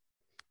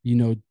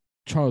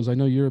Charles, I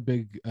know you're a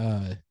big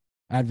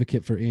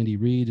advocate for Andy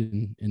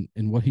Reid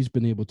and what he's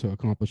been able to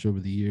accomplish over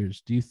the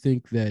years. Do you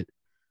think that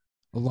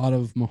a lot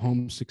of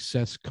Mahomes'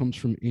 success comes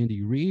from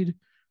Andy Reid,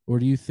 or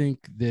do you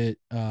think that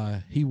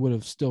he would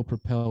have still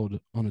propelled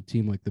on a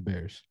team like the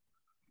Bears?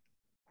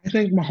 I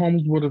think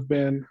Mahomes would have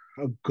been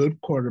a good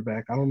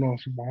quarterback. I don't know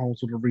if Mahomes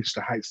would have reached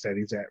the heights that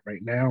he's at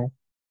right now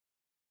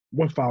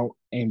without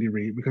Andy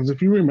Reid. Because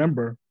if you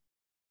remember,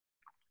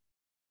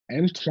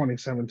 in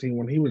 2017,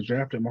 when he was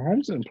drafted,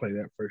 Mahomes didn't play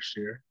that first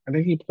year. I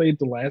think he played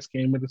the last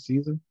game of the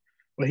season,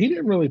 but he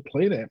didn't really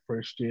play that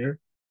first year.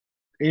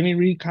 Andy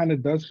Reid kind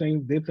of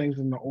did things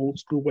in the old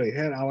school way.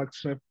 Had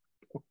Alex Smith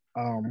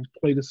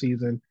play the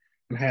season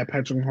and had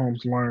Patrick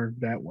Mahomes learn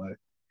that way.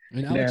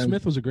 And Alex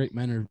Smith was a great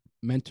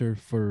mentor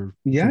for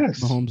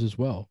Mahomes as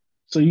well.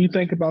 So you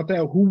think about that.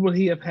 Who would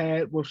he have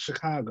had with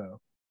Chicago?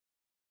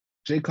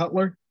 Jay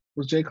Cutler?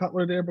 Was Jay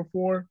Cutler there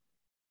before?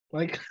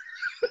 Like,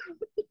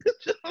 could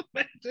you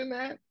imagine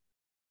that?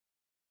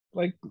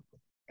 Like,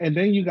 and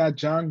then you got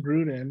John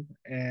Gruden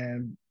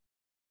and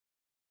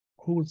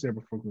who was there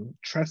before Gruden?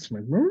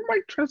 Trestman. Remember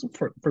Mike Trestman?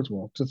 First of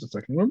all, just a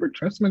second. Remember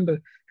Trestman,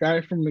 the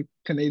guy from the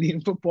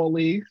Canadian Football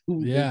League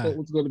who they thought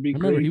was going to be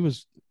remember great? He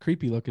was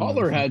creepy looking.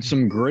 Cutler had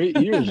some great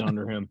years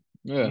under him.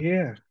 Yeah.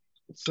 Yeah.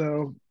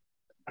 So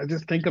I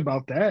just think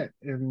about that,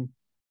 and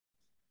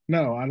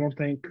no, I don't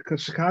think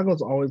because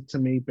Chicago's always to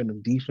me been a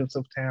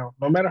defensive town.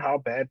 No matter how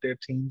bad their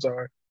teams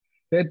are,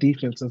 their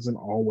defense isn't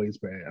always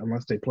bad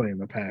unless they play in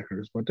the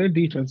Packers. But their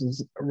defense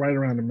is right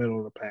around the middle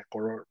of the pack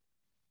or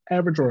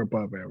average or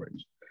above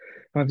average.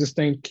 I just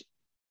think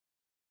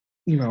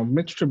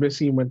Mitch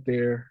Trubisky went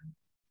there.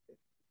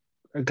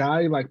 A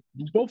guy like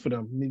both of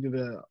them needed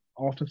an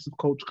offensive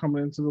coach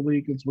coming into the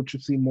league is what you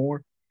see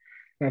more.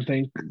 And I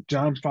think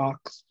John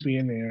Fox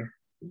being there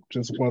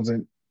just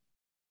wasn't.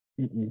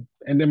 Mm-mm.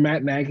 And then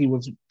Matt Nagy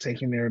was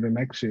taken there the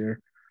next year.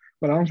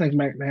 But I don't think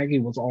Matt Nagy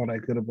was all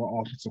that good of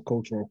an offensive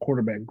coach or a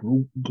quarterback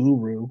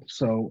guru.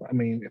 So, I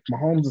mean, if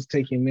Mahomes is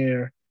taking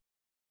there,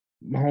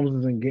 Mahomes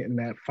isn't getting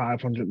that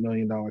 $500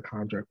 million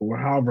contract or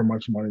however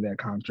much money that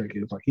contract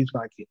is. Like, he's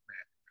not getting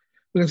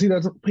that.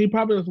 Because he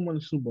probably doesn't win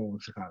the Super Bowl in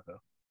Chicago.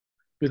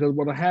 Because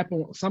what'll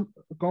happen,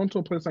 going to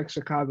a place like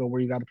Chicago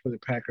where you got to play the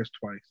Packers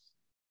twice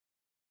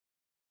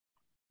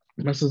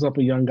messes up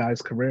a young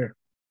guy's career.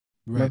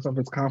 Right. Messes up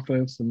his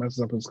confidence and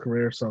messes up his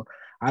career. So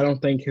I don't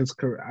think his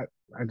career.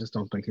 I just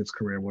don't think his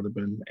career would have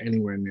been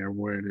anywhere near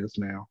where it is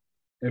now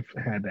if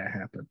had that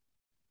happened.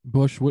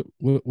 Bush, what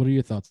are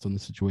your thoughts on the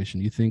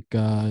situation? You think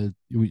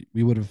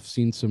we would have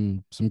seen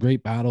some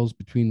great battles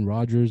between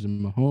Rodgers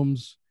and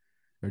Mahomes,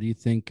 or do you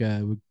think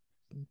it would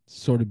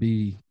sort of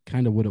be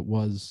kind of what it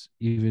was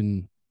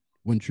even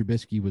when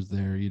Trubisky was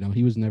there?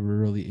 He was never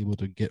really able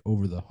to get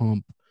over the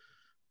hump,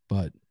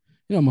 but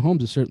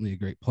Mahomes is certainly a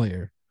great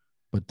player.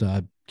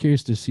 But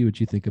curious to see what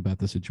you think about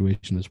the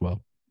situation as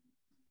well.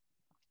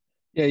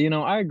 Yeah,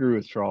 I agree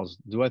with Charles.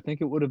 Do I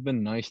think it would have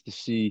been nice to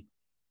see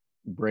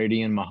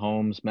Brady and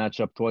Mahomes match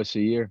up twice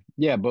a year?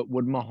 Yeah, but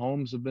would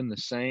Mahomes have been the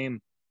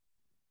same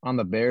on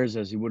the Bears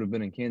as he would have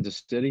been in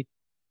Kansas City?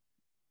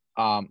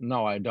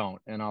 No, I don't,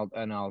 and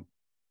I'll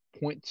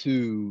point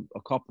to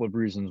a couple of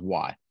reasons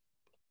why.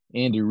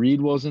 Andy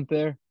Reid wasn't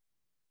there,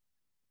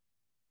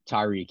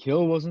 Tyreek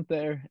Hill wasn't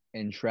there,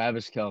 and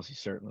Travis Kelce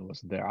certainly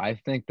wasn't there. I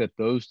think that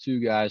those two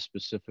guys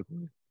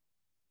specifically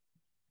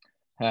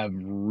have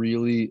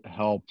really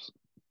helped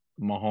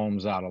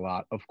Mahomes out a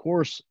lot. Of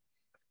course,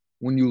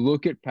 when you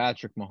look at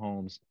Patrick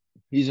Mahomes,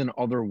 he's an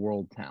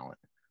otherworld talent.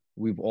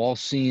 We've all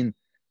seen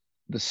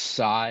the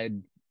side,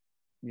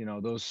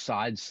 those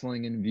side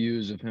slinging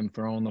views of him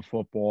throwing the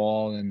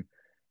football and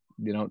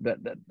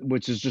that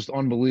which is just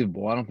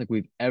unbelievable. I don't think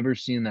we've ever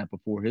seen that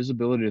before. His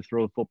ability to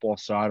throw the football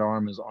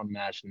sidearm is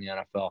unmatched in the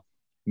NFL.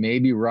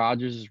 Maybe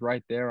Rodgers is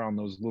right there on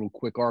those little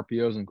quick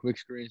RPOs and quick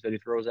screens that he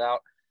throws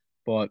out.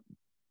 But,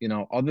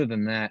 other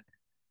than that,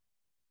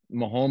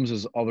 Mahomes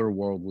is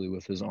otherworldly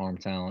with his arm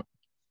talent.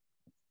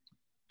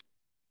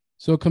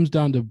 So it comes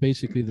down to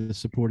basically the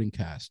supporting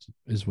cast,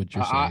 is what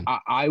you're saying.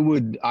 I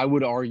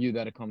would argue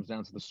that it comes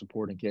down to the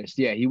supporting cast.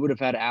 Yeah, he would have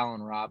had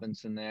Allen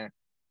Robinson there.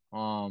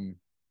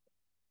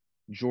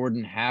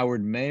 Jordan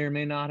Howard may or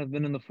may not have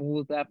been in the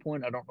fold at that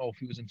point. I don't know if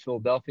he was in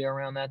Philadelphia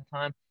around that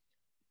time.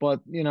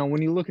 But,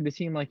 when you look at a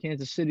team like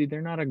Kansas City,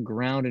 they're not a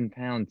ground and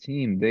pound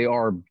team. They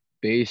are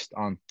based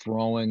on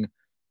throwing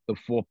the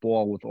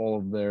football with all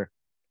of their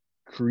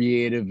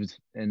creative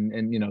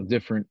and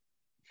different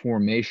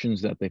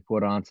formations that they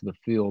put onto the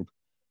field.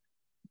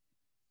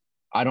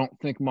 I don't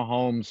think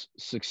Mahomes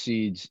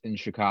succeeds in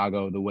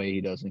Chicago the way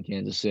he does in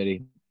Kansas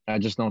City. I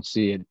just don't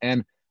see it.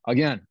 And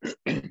again,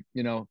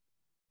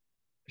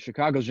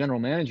 Chicago's general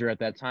manager at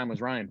that time was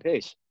Ryan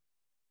Pace.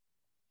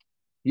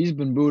 He's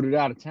been booted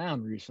out of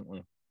town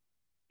recently.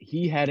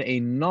 He had a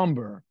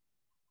number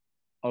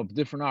of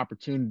different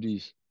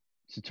opportunities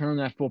to turn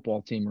that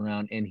football team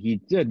around, and he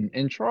didn't.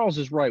 And Charles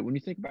is right. When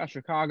you think about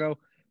Chicago,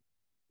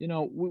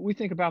 we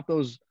think about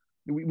those.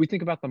 We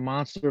think about the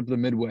monster of the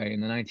Midway in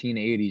the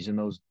 1980s and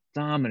those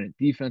dominant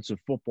defensive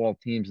football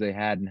teams they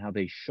had and how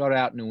they shut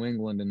out New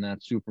England in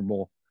that Super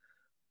Bowl.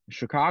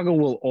 Chicago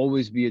will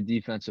always be a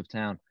defensive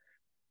town.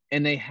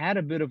 And they had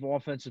a bit of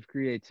offensive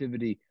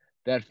creativity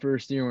that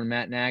first year when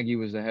Matt Nagy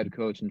was the head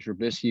coach and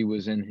Trubisky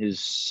was in his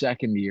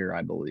second year,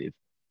 I believe.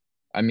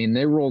 I mean,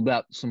 they rolled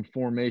out some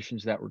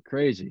formations that were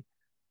crazy,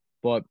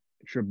 but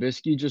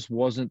Trubisky just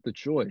wasn't the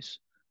choice.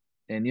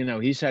 And,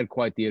 he's had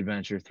quite the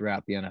adventure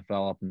throughout the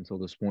NFL up until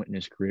this point in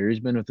his career.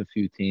 He's been with a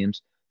few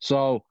teams.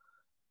 So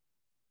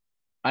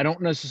I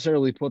don't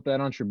necessarily put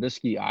that on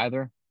Trubisky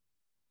either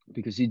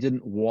because he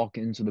didn't walk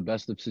into the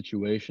best of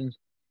situations.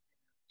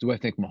 Do I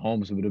think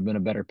Mahomes would have been a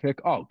better pick?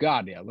 Oh,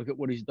 God, yeah. Look at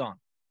what he's done.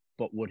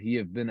 But would he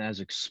have been as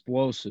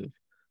explosive?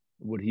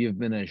 Would he have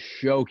been as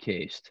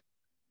showcased?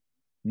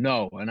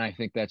 No. And I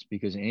think that's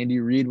because Andy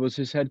Reid was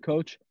his head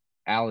coach.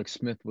 Alex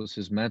Smith was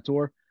his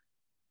mentor.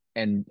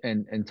 And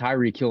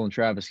Tyreek Hill and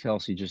Travis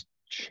Kelce just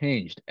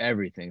changed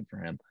everything for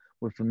him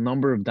with the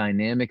number of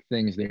dynamic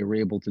things they were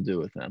able to do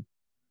with him.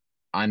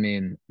 I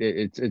mean,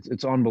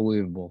 it's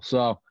unbelievable.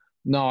 So,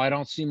 no, I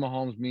don't see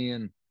Mahomes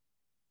being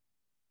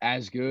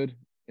as good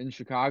in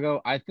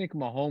Chicago. I think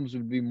Mahomes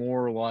would be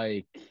more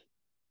like,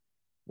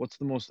 what's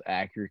the most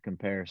accurate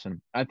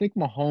comparison? I think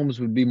Mahomes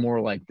would be more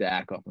like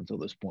Dak up until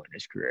this point in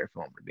his career, if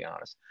I'm going to be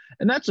honest.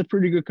 And that's a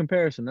pretty good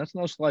comparison. That's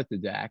no slight to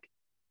Dak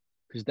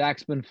because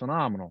Dak's been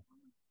phenomenal.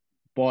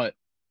 But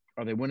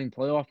are they winning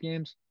playoff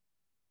games?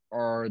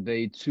 Are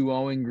they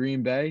 2-0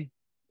 Green Bay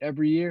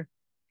every year?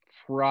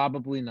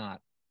 Probably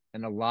not.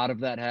 And a lot of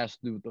that has to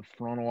do with the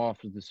front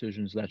office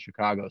decisions that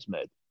Chicago's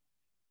made.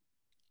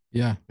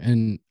 Yeah,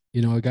 and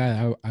a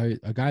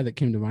guy that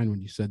came to mind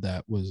when you said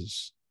that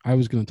was I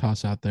was going to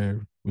toss out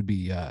there would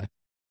be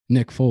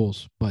Nick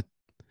Foles, but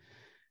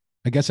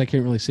I guess I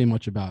can't really say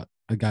much about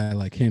a guy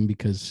like him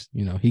because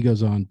he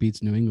goes on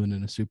beats New England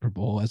in a Super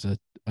Bowl as a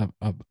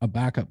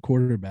backup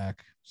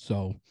quarterback.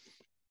 So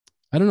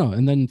I don't know.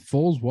 And then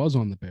Foles was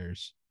on the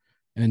Bears,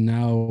 and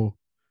now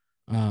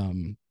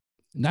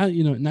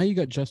you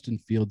got Justin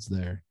Fields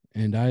there,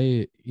 and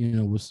I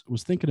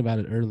was thinking about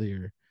it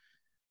earlier.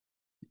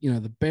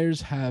 The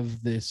Bears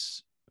have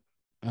this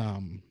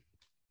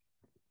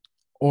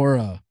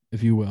aura,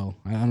 if you will.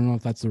 I don't know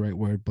if that's the right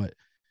word, but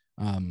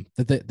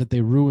that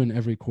they ruin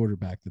every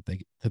quarterback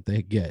that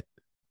they get.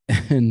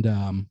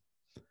 And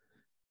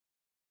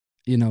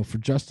for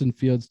Justin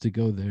Fields to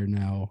go there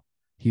now,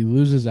 he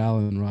loses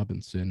Allen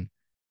Robinson.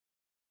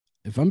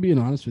 If I'm being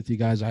honest with you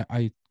guys,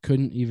 I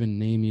couldn't even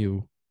name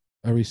you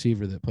a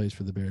receiver that plays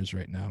for the Bears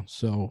right now.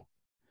 So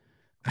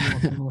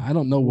I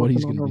don't know what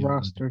he's going to be able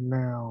roster to do.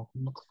 now.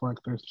 Looks like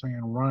they're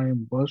saying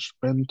Ryan Bush,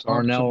 Ben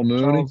Darnell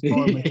Thompson,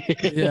 Mooney.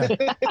 Charles Norman. Yeah,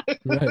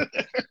 right.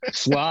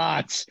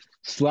 Slots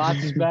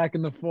is back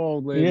in the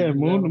fold, ladies and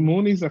gentlemen.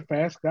 Mooney's a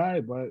fast guy,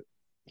 but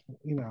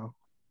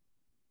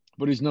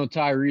But he's no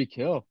Tyreek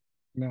Hill.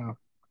 No.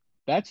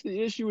 That's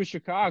the issue with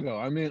Chicago.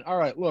 I mean, all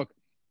right, look,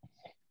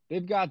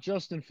 they've got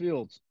Justin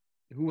Fields,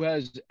 who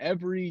has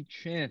every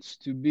chance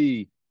to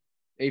be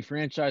a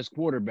franchise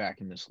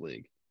quarterback in this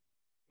league.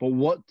 But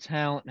what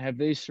talent have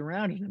they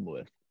surrounded him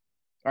with?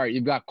 All right,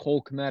 you've got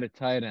Cole Kmet at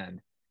tight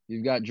end.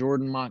 You've got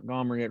Jordan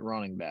Montgomery at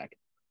running back.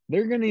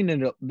 They're going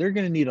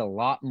to need a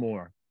lot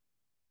more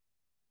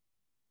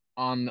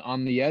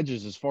on the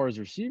edges as far as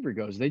receiver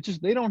goes. They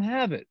don't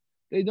have it.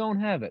 They don't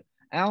have it.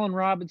 Allen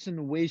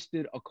Robinson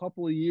wasted a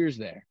couple of years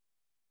there.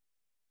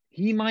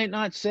 He might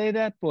not say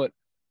that, but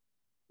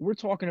we're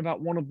talking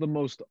about one of the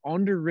most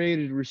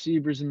underrated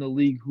receivers in the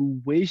league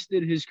who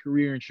wasted his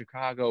career in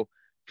Chicago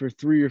for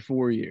 3 or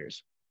 4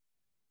 years.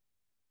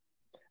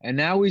 And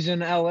now he's in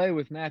LA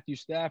with Matthew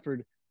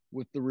Stafford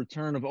with the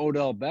return of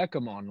Odell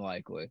Beckham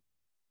unlikely.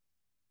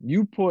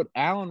 You put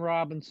Allen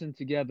Robinson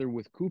together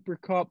with Cooper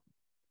Kupp.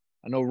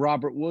 I know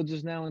Robert Woods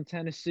is now in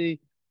Tennessee,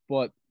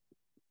 but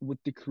with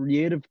the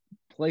creative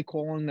play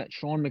calling that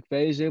Sean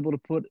McVay is able to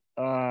put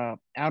out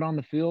on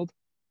the field,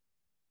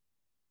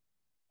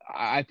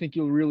 I think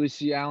you'll really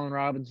see Allen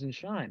Robinson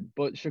shine.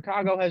 But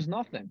Chicago has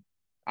nothing.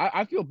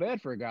 I feel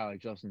bad for a guy like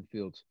Justin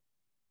Fields.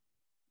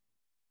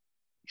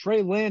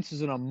 Trey Lance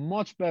is in a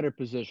much better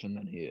position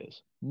than he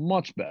is.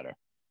 Much better.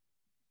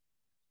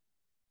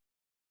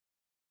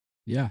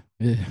 Yeah,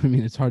 I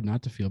mean, it's hard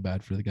not to feel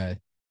bad for the guy.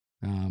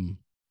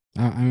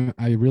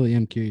 I really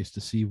am curious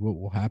to see what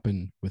will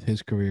happen with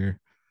his career.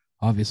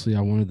 Obviously,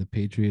 I wanted the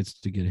Patriots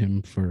to get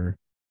him for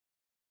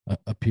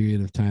a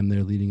period of time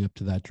there leading up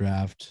to that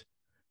draft.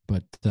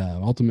 But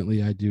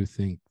ultimately, I do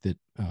think that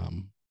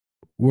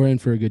we're in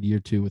for a good year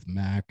too with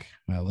Mac.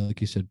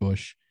 Like you said,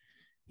 Bush,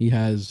 he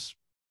has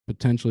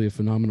potentially a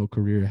phenomenal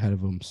career ahead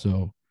of him.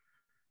 So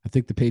I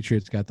think the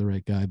Patriots got the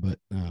right guy. But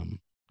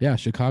yeah,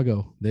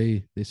 Chicago,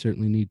 they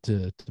certainly need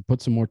to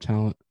put some more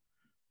talent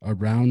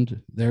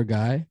around their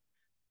guy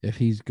if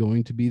he's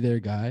going to be their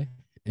guy.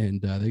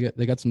 And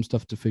they got some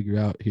stuff to figure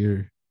out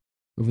here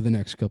over the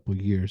next couple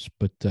of years.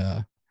 But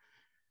we'll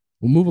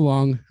move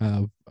along.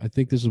 I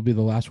think this will be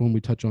the last one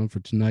we touch on for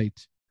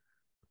tonight.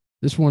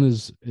 This one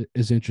is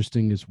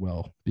interesting as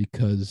well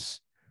because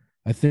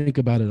I think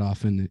about it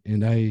often,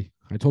 and I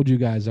told you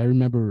guys I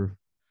remember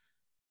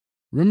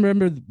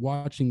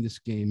watching this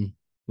game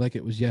like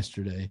it was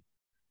yesterday,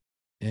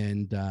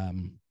 and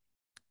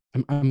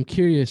I'm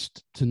curious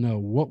to know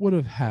what would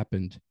have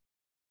happened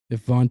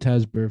if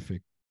Vontaze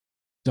Burfict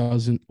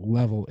doesn't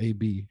level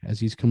AB as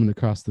he's coming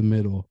across the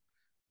middle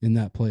in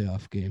that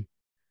playoff game.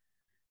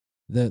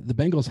 The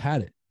Bengals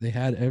had it. They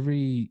had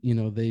every,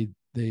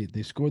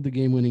 they scored the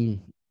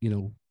game-winning,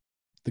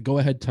 the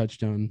go-ahead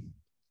touchdown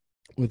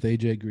with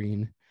AJ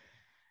Green.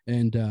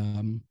 And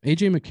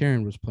AJ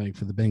McCarron was playing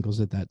for the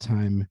Bengals at that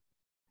time.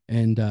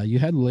 And you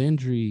had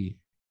Landry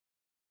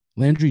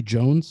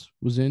Jones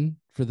was in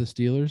for the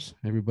Steelers.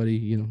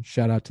 Everybody,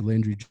 shout out to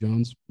Landry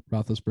Jones.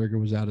 Roethlisberger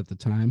was out at the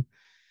time.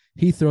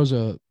 He throws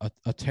a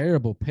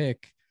terrible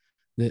pick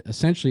that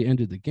essentially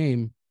ended the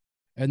game.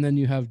 And then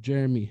you have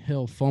Jeremy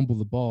Hill fumble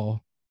the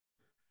ball,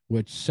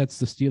 which sets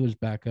the Steelers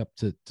back up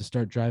to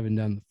start driving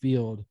down the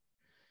field.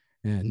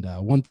 And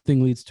one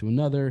thing leads to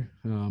another.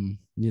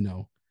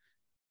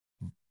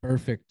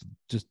 Burfict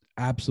just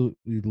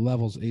absolutely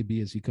levels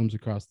AB as he comes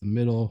across the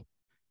middle.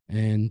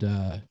 And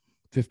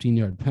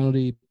 15-yard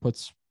penalty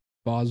puts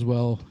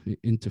Boswell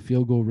into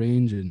field goal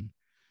range. And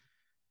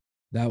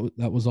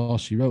that was all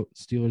she wrote.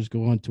 Steelers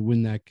go on to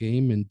win that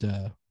game.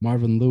 And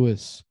Marvin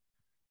Lewis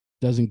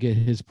doesn't get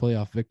his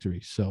playoff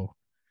victory. So,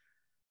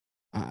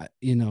 that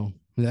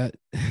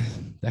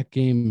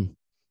game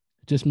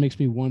it just makes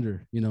me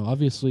wonder.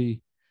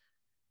 Obviously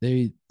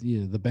the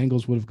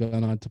Bengals would have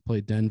gone on to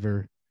play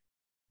Denver,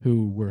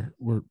 who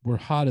were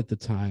hot at the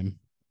time,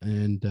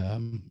 and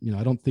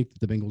I don't think that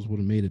the Bengals would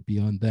have made it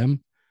beyond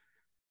them.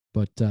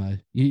 But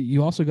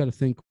you also got to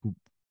think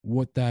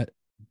what that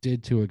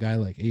did to a guy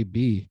like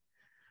AB,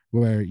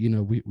 where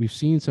we've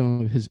seen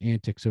some of his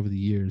antics over the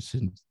years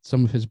and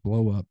some of his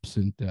blow ups,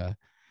 and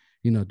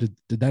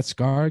did that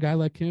scar a guy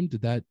like him?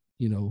 Did that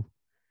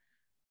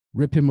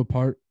rip him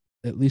apart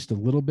at least a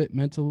little bit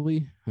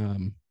mentally?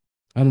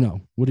 I don't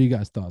know. What are you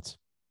guys' thoughts?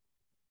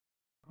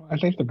 I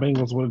think the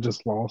Bengals would have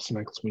just lost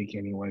next week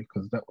anyway,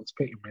 because that was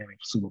Peyton Manning's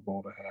Super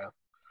Bowl to have.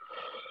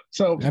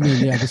 So I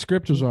mean, yeah, the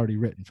script was already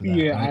written for that.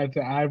 Yeah, right?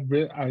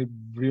 I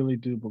really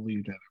do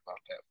believe that about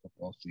that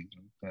football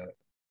season, that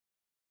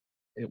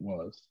it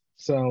was.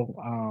 So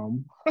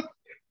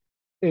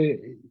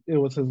it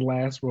was his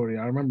last rodeo.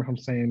 I remember him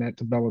saying that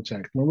to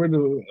Belichick. Remember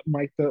the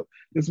mic'd up,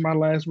 "This is my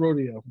last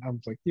rodeo." I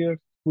was like, yeah,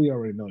 we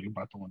already know you're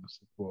about to win the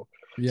Super Bowl.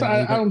 So Yeah,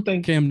 you I got don't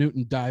think Cam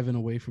Newton diving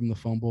away from the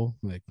fumble.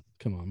 Like,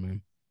 come on,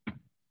 man.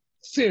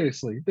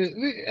 seriously.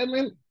 I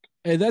mean,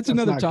 Hey, that's let's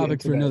another not get topic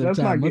into for that. another Let's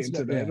time. not get Let's into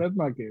not, that. yeah. Let's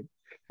not get.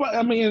 But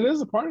I mean, it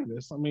is a part of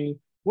this. I mean,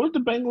 what if the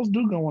Bengals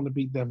do go on to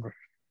beat Denver?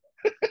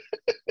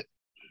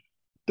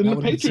 Then That the would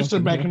have been Patriots are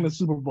something, back huh? in the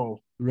Super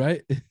Bowl.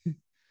 Right?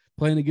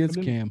 Playing And against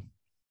then Cam.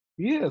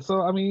 yeah,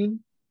 so I mean,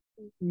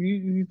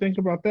 you think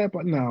about that,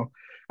 but no,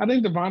 I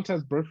think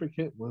Devontae's perfect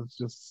hit was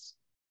just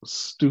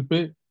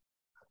stupid.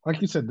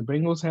 Like you said, the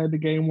Bengals had the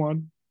game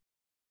won,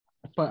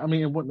 but I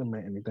mean, it wouldn't have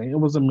meant anything. It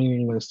was a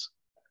meaningless.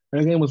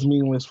 The game was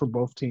meaningless for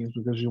both teams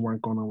because you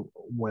weren't going to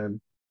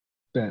win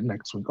that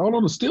next week.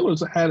 Although the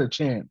Steelers had a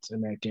chance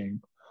in that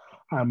game,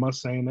 I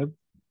must say, and if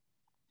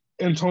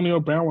Antonio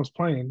Brown was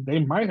playing, they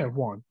might have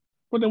won.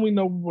 But then we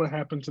know what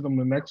happened to them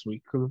the next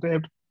week, because if they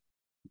have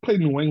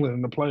played New England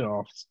in the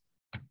playoffs,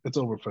 it's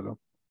over for them.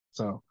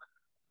 So,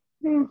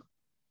 yeah,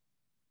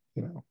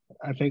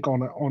 I think in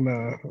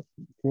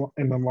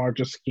the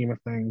larger scheme of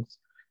things,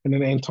 and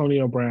then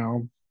Antonio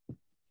Brown,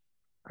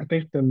 I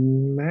think the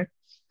next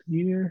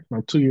year,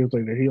 no, 2 years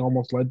later, he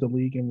almost led the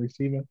league in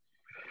receiving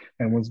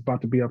and was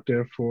about to be up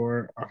there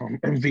for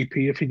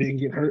MVP if he didn't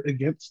get hurt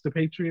against the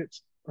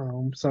Patriots.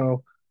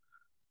 So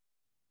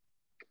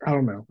I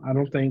don't know. I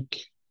don't think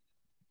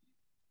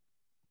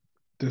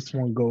this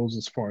one goes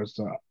as far as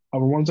the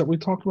other ones that we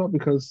talked about,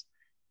 because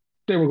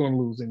they were going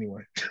to lose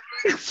anyway.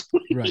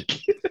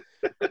 Right.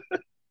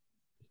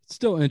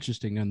 Still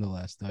interesting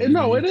nonetheless, though.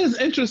 No, it is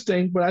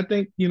interesting, but I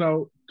think,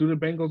 do the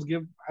Bengals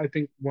give? I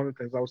think one of the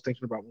things I was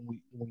thinking about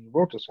when we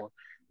wrote this one,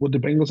 would the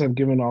Bengals have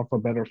given off a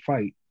better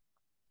fight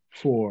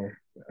for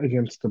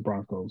against the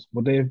Broncos?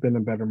 Would they have been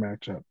a better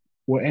matchup?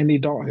 Would Andy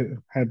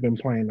Dalton have been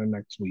playing the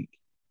next week?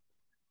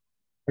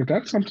 Like,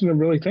 that's something to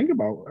really think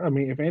about. I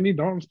mean, if Andy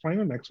Dalton's playing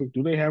the next week,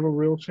 do they have a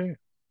real chance?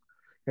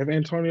 If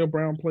Antonio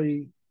Brown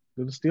played,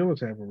 do the Steelers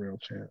have a real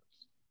chance?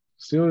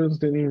 Steelers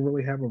didn't even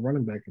really have a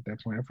running back at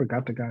that point. I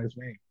forgot the guy's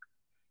name.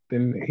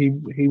 Then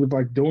he was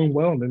like doing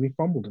well, and then he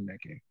fumbled in that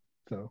game.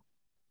 So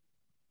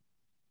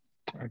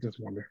I just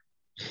wonder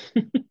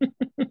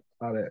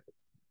how that.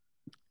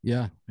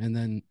 Yeah. And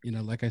then,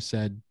 like I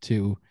said,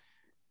 too,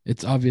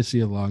 it's obviously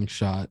a long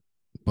shot,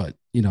 but,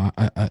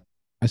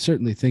 I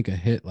certainly think a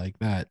hit like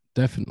that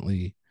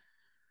definitely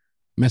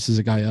messes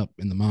a guy up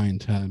in the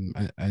mind.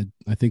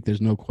 I think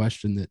there's no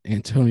question that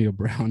Antonio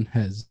Brown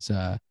has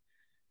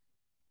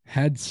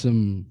had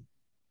some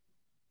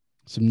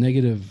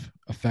negative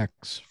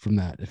effects from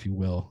that, if you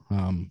will.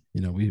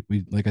 We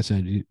like I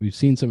said, we've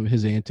seen some of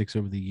his antics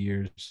over the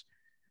years.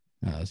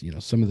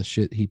 Some of the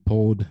shit he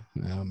pulled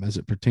as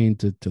it pertained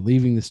to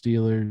leaving the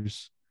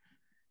Steelers.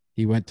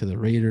 He went to the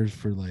Raiders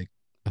for like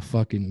a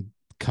fucking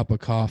cup of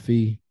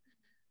coffee,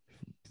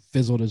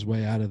 fizzled his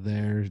way out of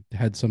there,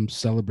 had some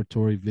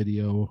celebratory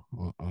video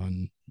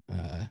on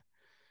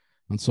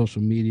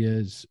social media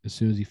as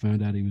soon as he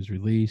found out he was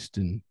released,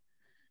 and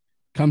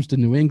comes to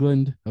New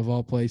England of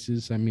all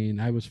places. I mean,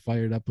 I was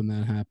fired up when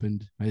that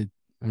happened. I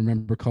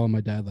remember calling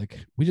my dad like,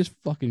 "We just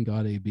fucking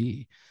got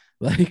AB."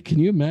 Like, can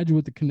you imagine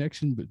what the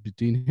connection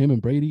between him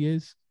and Brady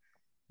is?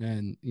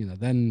 And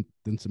then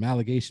some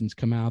allegations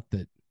come out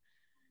that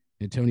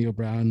Antonio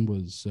Brown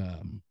was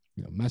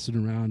messing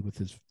around with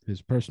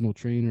his personal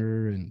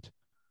trainer, and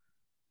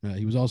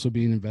he was also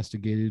being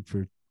investigated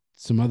for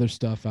some other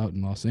stuff out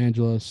in Los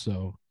Angeles.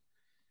 So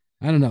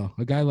I don't know,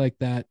 a guy like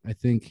that, I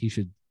think he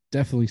should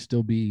definitely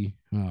still be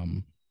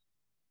in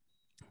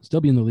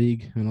the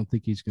league. I don't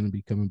think he's going to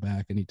be coming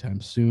back anytime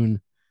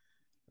soon.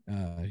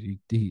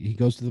 He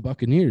goes to the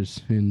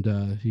Buccaneers,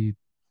 and he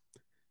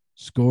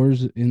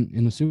scores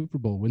in a Super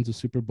Bowl, wins a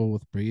Super Bowl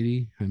with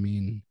Brady. I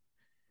mean,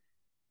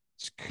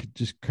 it's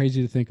just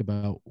crazy to think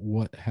about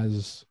what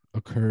has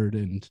occurred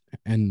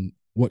and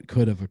what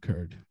could have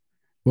occurred.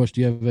 Bush,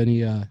 do you have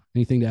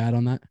anything to add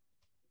on that?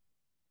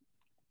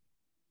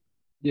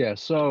 Yeah,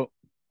 so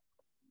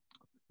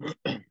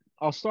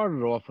I'll start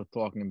it off with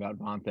talking about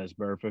Vontaze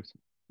Burfict.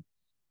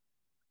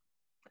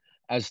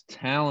 As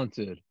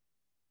talented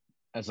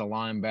as a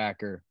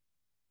linebacker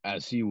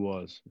as he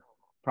was,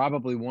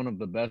 probably one of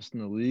the best in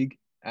the league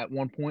at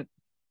one point.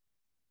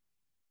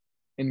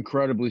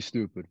 Incredibly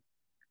stupid.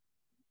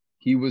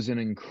 He was an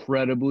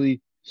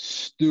incredibly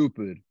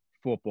stupid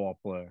football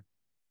player.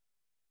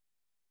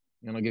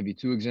 And I'll give you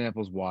 2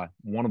 examples why.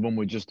 One of them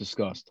we just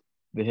discussed,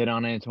 the hit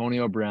on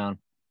Antonio Brown.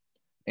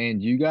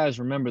 And you guys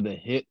remember the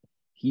hit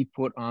he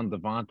put on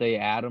Davante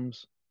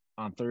Adams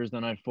on Thursday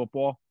Night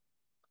Football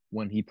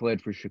when he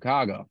played for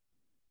Chicago?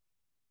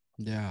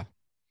 Yeah.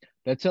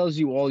 That tells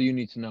you all you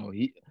need to know.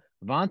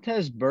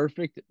 Vontaze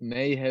Burfict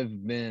may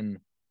have been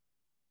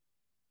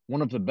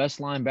one of the best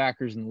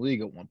linebackers in the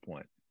league at one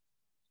point.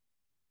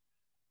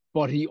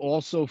 But he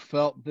also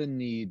felt the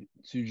need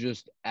to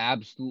just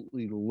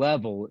absolutely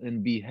level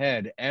and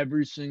behead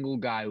every single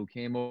guy who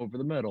came over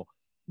the middle,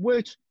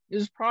 which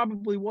is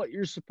probably what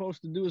you're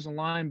supposed to do as a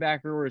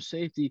linebacker or a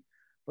safety,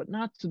 but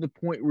not to the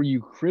point where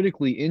you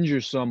critically injure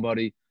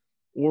somebody.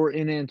 Or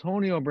in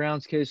Antonio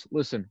Brown's case,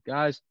 listen,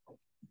 guys,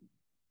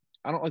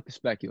 I don't like to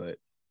speculate.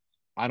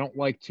 I don't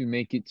like to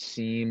make it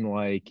seem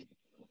like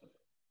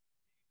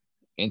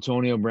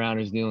Antonio Brown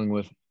is dealing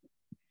with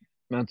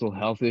mental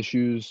health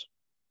issues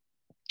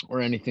or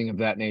anything of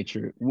that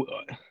nature.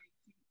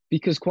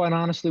 Because quite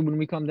honestly, when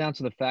we come down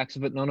to the facts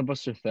of it, none of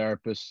us are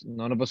therapists.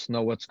 None of us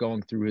know what's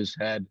going through his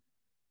head.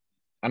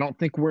 I don't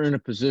think we're in a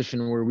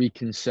position where we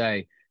can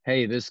say,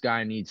 hey, this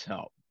guy needs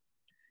help.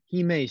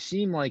 He may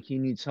seem like he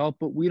needs help,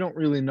 but we don't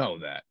really know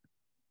that.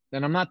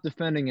 And I'm not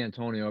defending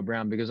Antonio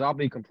Brown because I'll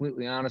be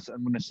completely honest.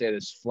 I'm going to say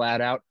this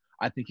flat out.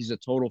 I think he's a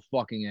total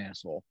fucking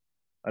asshole.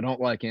 I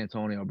don't like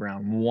Antonio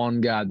Brown one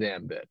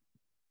goddamn bit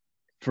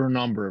for a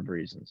number of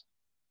reasons.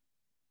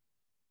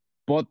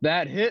 But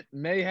that hit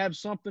may have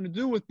something to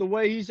do with the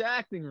way he's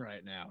acting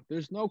right now.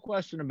 There's no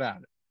question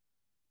about it.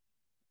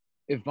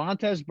 If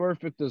Vontaze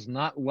Burfict does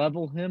not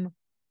level him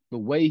the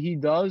way he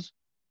does,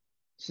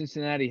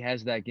 Cincinnati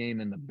has that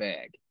game in the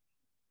bag.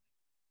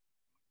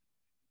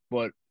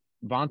 But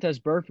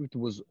Vontaze Burfict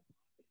was,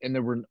 and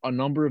there were a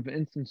number of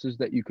instances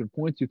that you could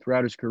point to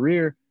throughout his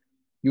career,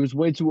 he was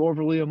way too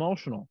overly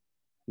emotional.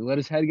 He let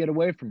his head get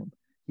away from him.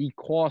 He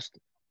cost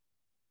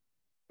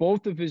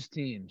both of his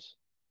teams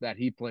that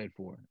he played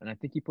for, and I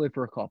think he played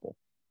for a couple,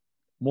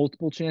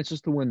 multiple chances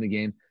to win the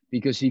game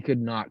because he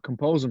could not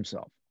compose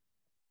himself.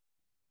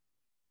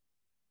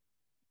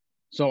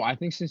 So I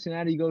think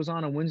Cincinnati goes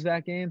on and wins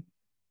that game.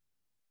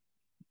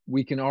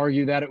 We can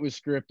argue that it was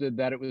scripted,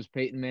 that it was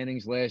Peyton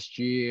Manning's last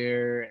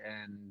year,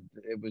 and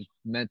it was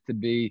meant to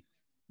be.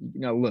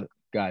 Look,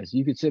 guys,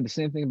 you could say the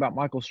same thing about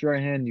Michael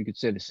Strahan. You could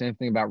say the same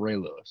thing about Ray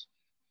Lewis.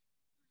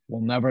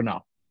 We'll never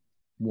know.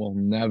 We'll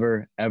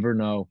never, ever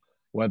know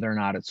whether or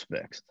not it's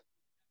fixed.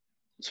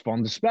 It's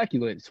fun to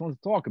speculate. It's fun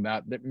to talk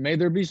about. May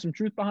there be some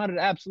truth behind it?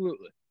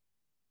 Absolutely.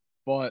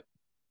 But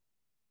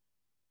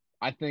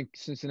I think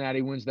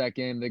Cincinnati wins that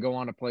game. They go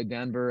on to play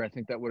Denver. I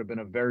think that would have been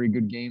a very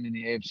good game in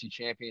the AFC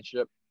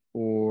Championship.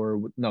 Or,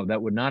 no,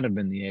 that would not have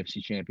been the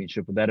AFC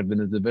Championship. Would that have been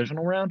the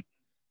Divisional Round?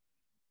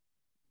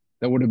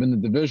 That would have been the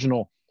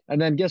Divisional. And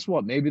then guess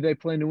what? Maybe they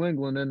play New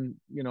England and,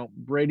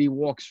 Brady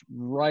walks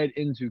right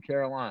into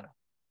Carolina.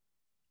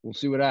 We'll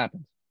see what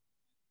happens.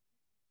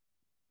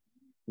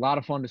 A lot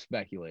of fun to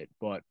speculate,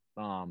 but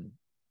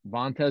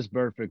Vontaze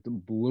Burfict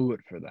blew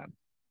it for them.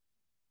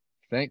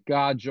 Thank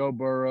God Joe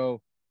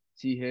Burrow,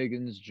 T.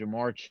 Higgins,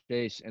 Jamar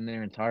Chase, and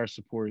their entire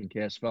supporting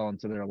cast fell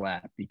into their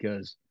lap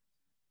because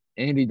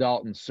Andy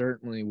Dalton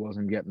certainly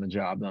wasn't getting the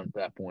job done at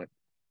that point.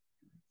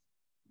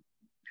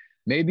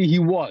 Maybe he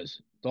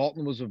was.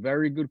 Dalton was a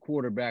very good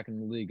quarterback in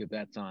the league at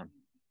that time.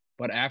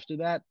 But after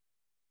that,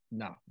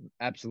 no,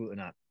 absolutely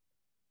not.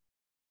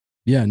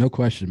 Yeah, no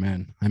question,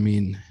 man. I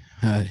mean,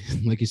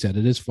 like you said,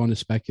 it is fun to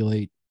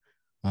speculate.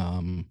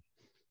 And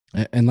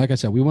like I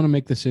said, we want to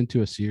make this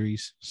into a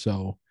series.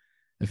 So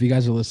if you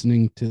guys are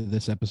listening to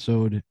this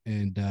episode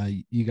and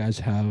you guys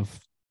have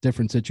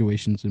different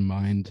situations in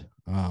mind,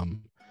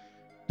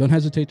 don't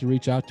hesitate to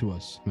reach out to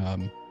us.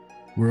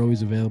 We're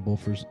always available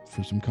for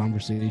some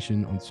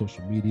conversation on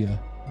social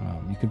media.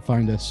 You can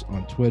find us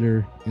on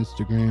Twitter,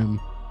 Instagram,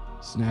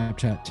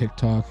 Snapchat,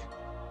 TikTok.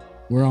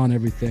 We're on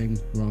everything.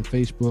 We're on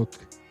Facebook.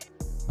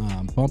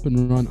 Bump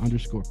and Run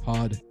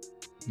 _pod.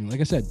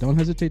 Like I said, don't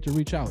hesitate to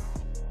reach out.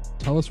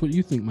 Tell us what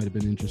you think might have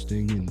been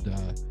interesting,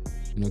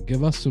 and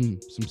give us some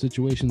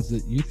situations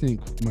that you think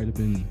might have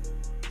been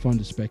fun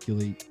to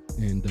speculate,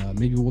 and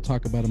maybe we'll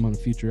talk about them on a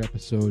future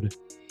episode.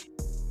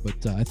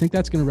 But I think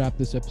that's going to wrap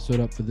this episode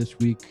up for this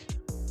week.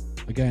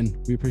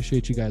 Again, we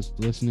appreciate you guys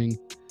listening.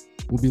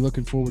 We'll be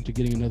looking forward to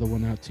getting another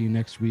one out to you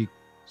next week.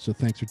 So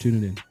thanks for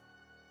tuning in.